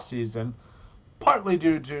all off season, partly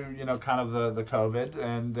due to kind of the COVID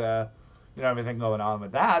and everything going on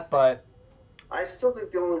with that. But I still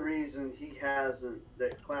think the only reason he hasn't,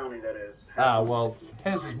 that Clowney that is. Well,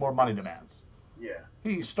 his is more money demands. Yeah.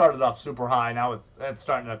 He started off super high. Now it's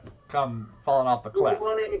starting to falling off the cliff.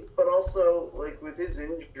 Money, but also like with his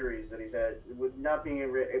injuries that he's had, with not being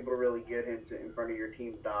able to really get him in front of your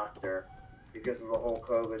team doctor because of the whole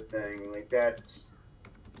COVID thing, like that's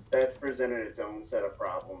presented its own set of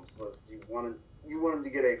problems. You want him to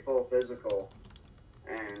get a full physical,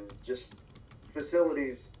 and just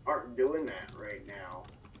facilities aren't doing that right now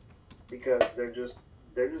because they're just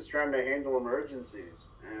trying to handle emergencies.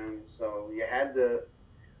 And so you had to.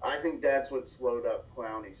 I think that's what slowed up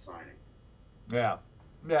Clowney's signing. Yeah,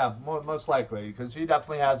 most likely, because he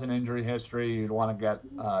definitely has an injury history. You'd want to get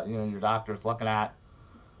your doctors looking at.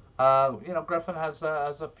 Griffin has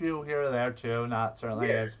a few here or there too. Not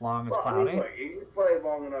certainly as long as Clowney. He played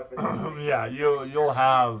long enough. Yeah, you'll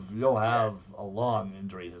have a long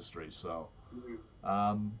injury history. So,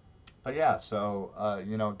 but yeah, so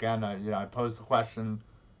again, I posed the question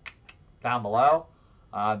down below.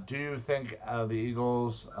 Do you think the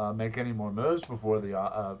Eagles make any more moves before the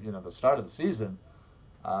start of the season?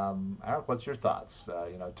 Eric, what's your thoughts?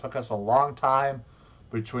 It took us a long time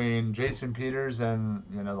between Jason Peters and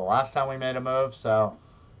the last time we made a move, so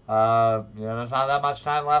there's not that much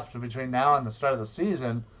time left between now and the start of the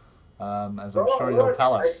season, as I'm sure you'll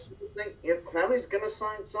tell us. I think if Clowney's going to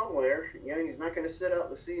sign somewhere, he's not going to sit out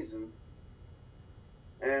the season,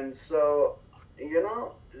 and so the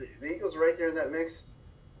Eagles right there in that mix.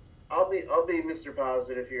 I'll be Mr.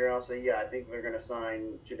 Positive here. I'll say, I think they're going to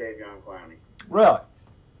sign Jadeveon Clowney. Really?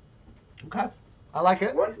 Okay. I like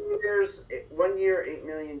it. 1 year, $8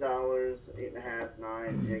 million, 8.5,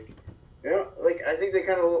 9. I think they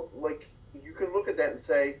kind of you could look at that and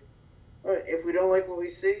say, if we don't like what we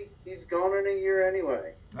see, he's gone in a year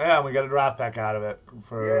anyway. Yeah, we got a draft back out of it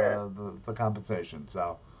for the compensation.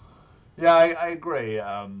 So, yeah, I agree.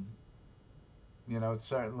 It's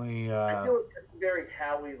certainly. I feel it's a very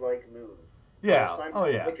Howie-like move. Yeah.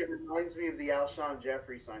 It reminds me of the Alshon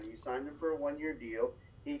Jeffrey signing. You signed him for a 1-year deal.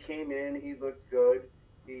 He came in. He looked good.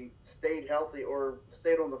 He stayed healthy or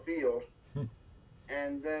stayed on the field.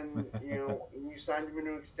 And then you signed him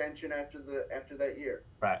into extension after that year.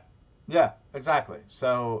 Right. Yeah. Exactly.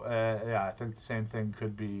 So I think the same thing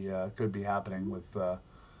could be happening with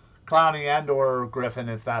Clowney and or Griffin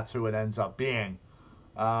if that's who it ends up being.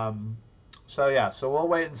 So we'll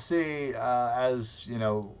wait and see. As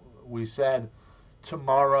we said,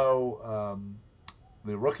 tomorrow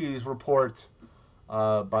the rookies report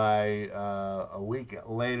by a week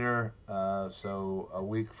later. So a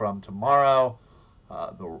week from tomorrow,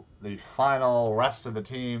 the final rest of the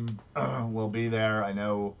team will be there. I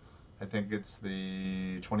think it's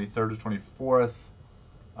the 23rd or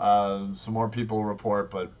 24th. Some more people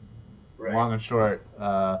report, but long and short,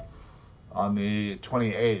 on the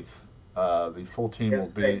 28th. The full team will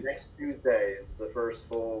be next Tuesday is the first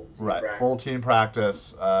full team practice. Full team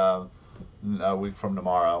practice a week from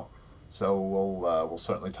tomorrow. So we'll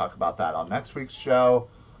certainly talk about that on next week's show.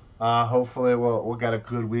 Hopefully we'll get a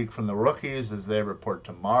good week from the rookies as they report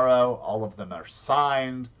tomorrow. All of them are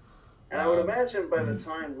signed. And I would imagine by the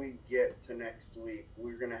time we get to next week,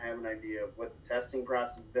 we're going to have an idea of what the testing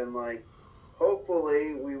process has been like.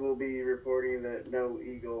 Hopefully, we will be reporting that no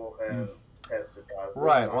Eagle has tested positive.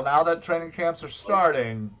 Right. Well, now that training camps are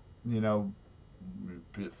starting,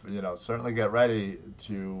 certainly get ready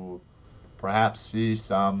to perhaps see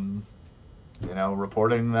some,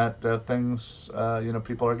 reporting that things,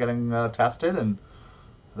 people are getting tested and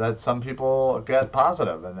that some people get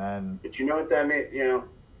positive, and then. But you know what that means?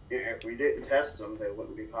 If we didn't test them, they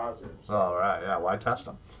wouldn't be positive. So. Oh, right. Yeah. Why test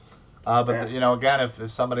them? Again, if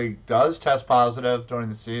somebody does test positive during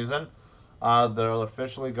the season, they'll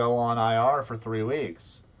officially go on IR for 3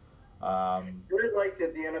 weeks. Good, like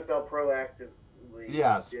that the NFL proactively.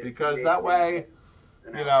 Yes, because that way,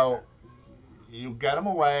 you get them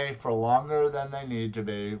away for longer than they need to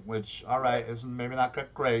be, which, all right, isn't maybe not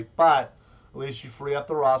great, but at least you free up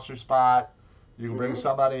the roster spot. You can bring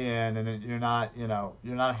somebody in, and you're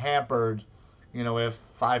not hampered. If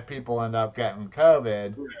 5 people end up getting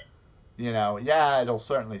COVID, it'll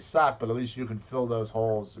certainly suck, but at least you can fill those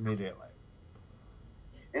holes immediately.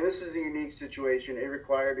 And this is a unique situation. It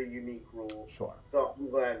required a unique rule. Sure. So I'm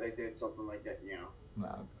glad they did something like that,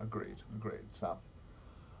 No, agreed. So,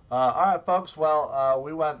 all right, folks. Well,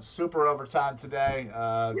 we went super overtime today.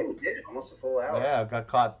 Yeah, we did. Almost a full hour. Yeah, got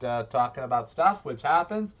caught talking about stuff, which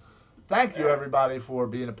happens. Thank you, everybody, for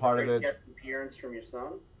being a part of it. Guest appearance from your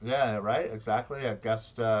son. Yeah, right. Exactly. A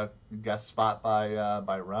guest spot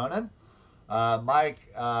by Ronan. Mike,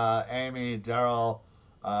 Amy, Daryl,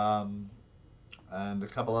 and a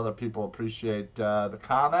couple other people appreciate the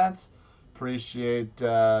comments, appreciate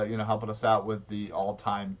helping us out with the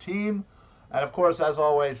all-time team, and of course, as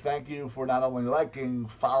always, thank you for not only liking,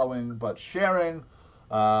 following, but sharing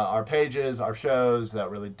our pages, our shows. That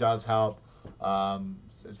really does help.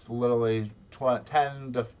 It's literally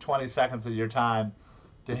 10 to 20 seconds of your time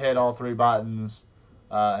to hit all 3 buttons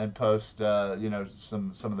and post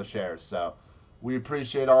some of the shares. So we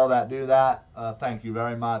appreciate all that do that. Thank you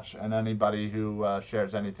very much, and anybody who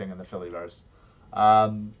shares anything in the Phillyverse.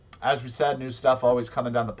 As we said, new stuff always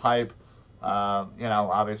coming down the pipe.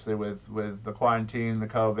 Obviously with the quarantine, the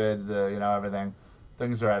COVID, everything,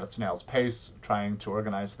 things are at a snail's pace, trying to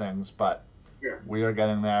organize things, but we are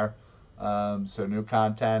getting there. So new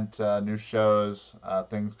content, new shows,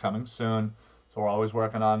 things coming soon. So we're always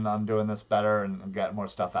working on doing this better and getting more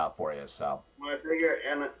stuff out for you. So. Well, I figure,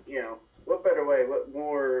 and what better way, what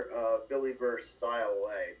more Phillyverse style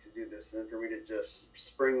way to do this than for me to just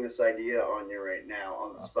spring this idea on you right now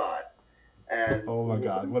on the spot. And oh my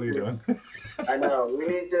God, what are you doing? I know we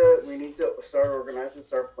need to start organizing,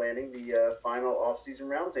 start planning the final off-season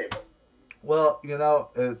roundtable. Well,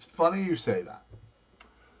 it's funny you say that.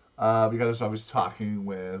 Because I was talking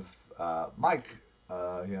with Mike,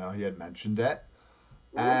 he had mentioned it,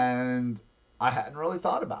 and I hadn't really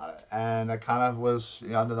thought about it, and I kind of was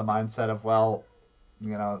under the mindset of, well,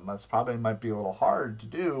 this probably might be a little hard to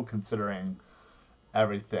do considering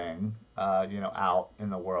everything, out in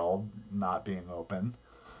the world not being open,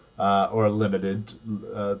 or limited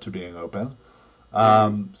to being open.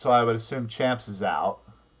 So I would assume Champs is out.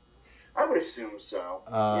 I would assume so.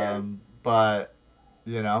 But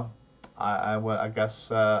I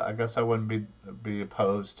guess I wouldn't be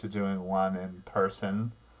opposed to doing one in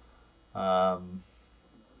person.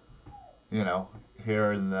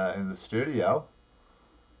 Here in the studio.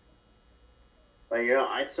 But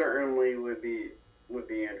I certainly would be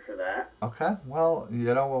in for that. Okay. Well,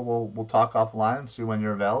 we'll talk offline and see when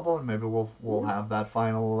you're available, and maybe we'll have that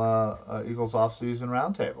final Eagles off-season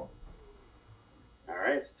roundtable. All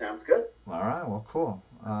right. Sounds good. All right. Well, cool.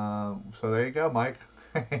 So there you go, Mike.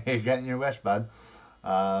 You're getting your wish, bud.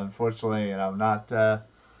 Unfortunately, not the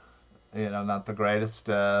greatest,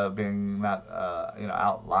 being not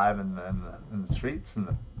out live in the streets and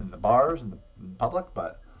in the bars and in public,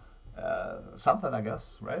 but something, I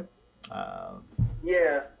guess, right?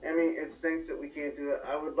 Yeah, I mean, it stinks that we can't do it.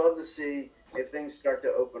 I would love to see if things start to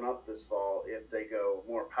open up this fall, if they go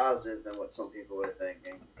more positive than what some people are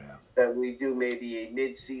thinking. Yeah. That we do maybe a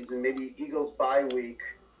mid-season, maybe Eagles bye-week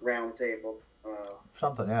roundtable.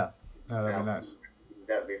 Something, yeah. That'd be nice.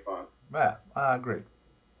 That'd be fun. Yeah, I agree.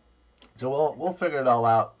 So we'll figure it all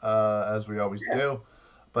out as we always do.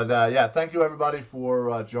 But thank you everybody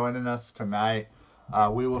for joining us tonight.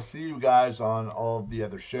 We will see you guys on all of the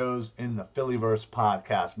other shows in the Phillyverse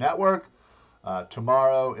Podcast Network.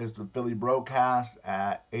 Tomorrow is the Philly Broadcast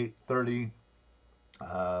at 8:30.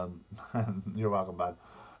 You're welcome, bud.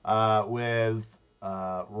 With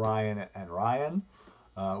Ryan and Ryan.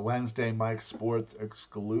 Wednesday, Mike Sports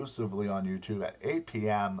exclusively on YouTube at 8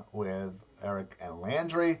 p.m. with Eric and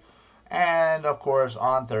Landry. And, of course,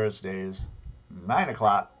 on Thursdays, 9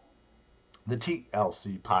 o'clock, the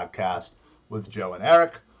TLC podcast with Joe and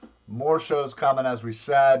Eric. more shows coming, as we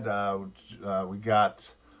said. We got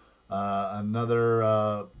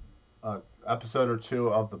another episode or two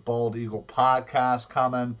of the Bald Eagle podcast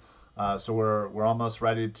coming. So we're almost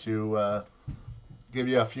ready to give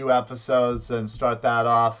you a few episodes and start that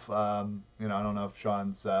off. I don't know if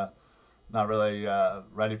Sean's not really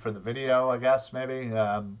ready for the video, I guess, maybe.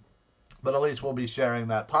 But at least we'll be sharing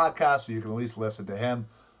that podcast, so you can at least listen to him.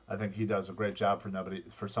 I think he does a great job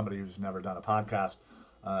for somebody who's never done a podcast.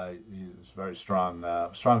 He's a very strong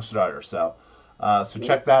starter. So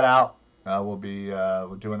check that out. We'll be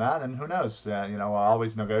doing that, and who knows? We'll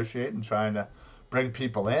always negotiate and trying to bring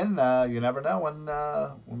people in. You never know when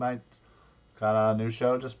we might got a new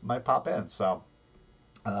show just might pop in. So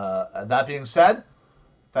that being said,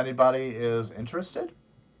 if anybody is interested,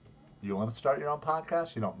 you want to start your own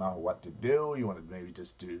podcast, you don't know what to do, you want to maybe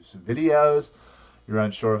just do some videos, you're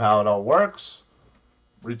unsure of how it all works,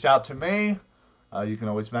 reach out to me. You can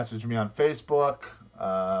always message me on Facebook.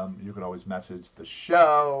 You can always message the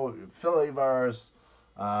show, Phillyverse.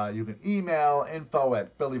 You can email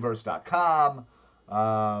info@phillyverse.com.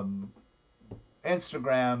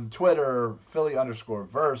 Instagram, Twitter,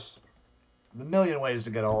 Philly_verse. The million ways to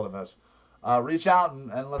get a hold of us. Reach out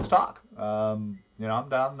and let's talk. I'm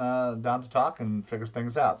down to talk and figure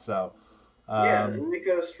things out. So. And it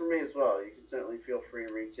goes for me as well. You can certainly feel free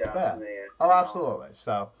to reach out to me. Oh, absolutely.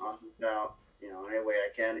 So. I'll out, any way I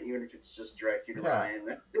can, even if it's just direct you to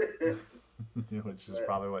Ryan. Which is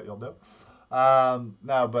probably what you'll do.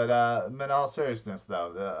 No, but in all seriousness,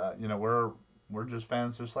 though, we're just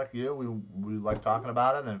fans just like you. We like talking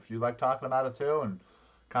about it, and if you like talking about it too, and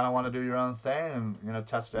kind of want to do your own thing and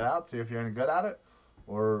test it out, see if you're any good at it,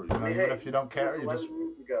 or even if you don't care, you just. 11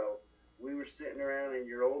 years ago, we were sitting around in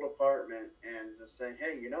your old apartment and just saying,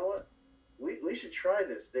 hey, you know what? We should try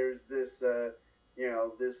this. There's this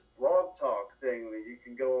this blog talk thing that you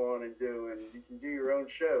can go on and do, and you can do your own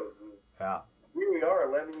shows. And here we are,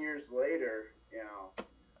 11 years later.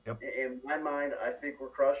 Yep. In my mind, I think we're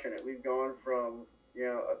crushing it. We've gone from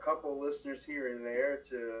a couple listeners here and there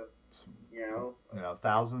to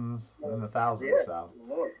thousands and the thousands. Yeah, so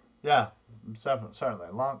Lord. Yeah,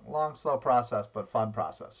 certainly long, slow process, but fun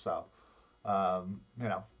process. So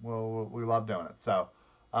we love doing it. So.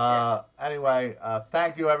 Anyway,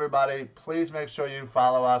 thank you, everybody. Please make sure you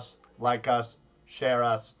follow us, like us, share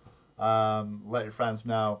us, let your friends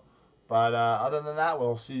know. But other than that,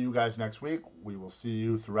 we'll see you guys next week. We will see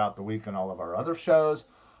you throughout the week on all of our other shows.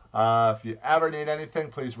 If you ever need anything,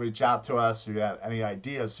 please reach out to us. If you have any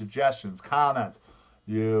ideas, suggestions, comments,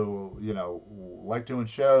 you like doing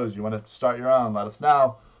shows, you want to start your own, let us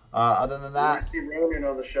know. Other than that, we'll see Ronan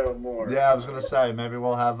on the show more. Yeah, I was going to say, maybe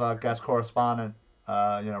we'll have a guest correspondent,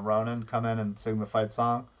 Ronan, come in and sing the fight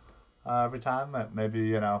song every time.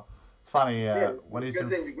 Maybe, it's funny when he's good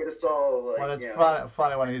thing to get us all. When it's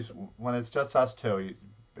funny when it's just us two,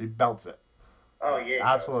 he belts it. Oh yeah,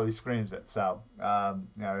 absolutely screams it. So he's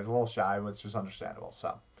a little shy, which is understandable.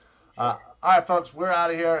 So, all right, folks, we're out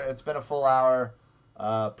of here. It's been a full hour.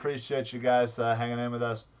 Appreciate you guys hanging in with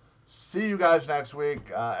us. See you guys next week.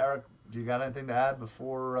 Eric, do you got anything to add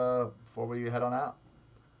before we head on out?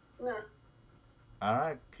 No. All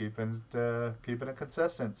right, keeping it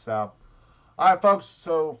consistent. So, all right, folks.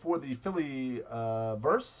 So for the Philly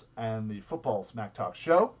Verse and the Football Smack Talk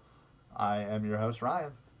show, I am your host,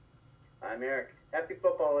 Ryan. I'm Eric. Happy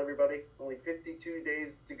football, everybody. Only 52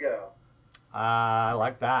 days to go. I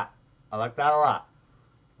like that. I like that a lot.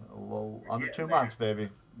 A little under 2 months,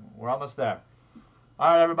 baby. We're almost there.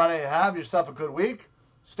 All right, everybody. Have yourself a good week.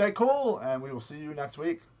 Stay cool, and we will see you next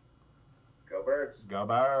week. Go Birds. Go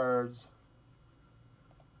Birds.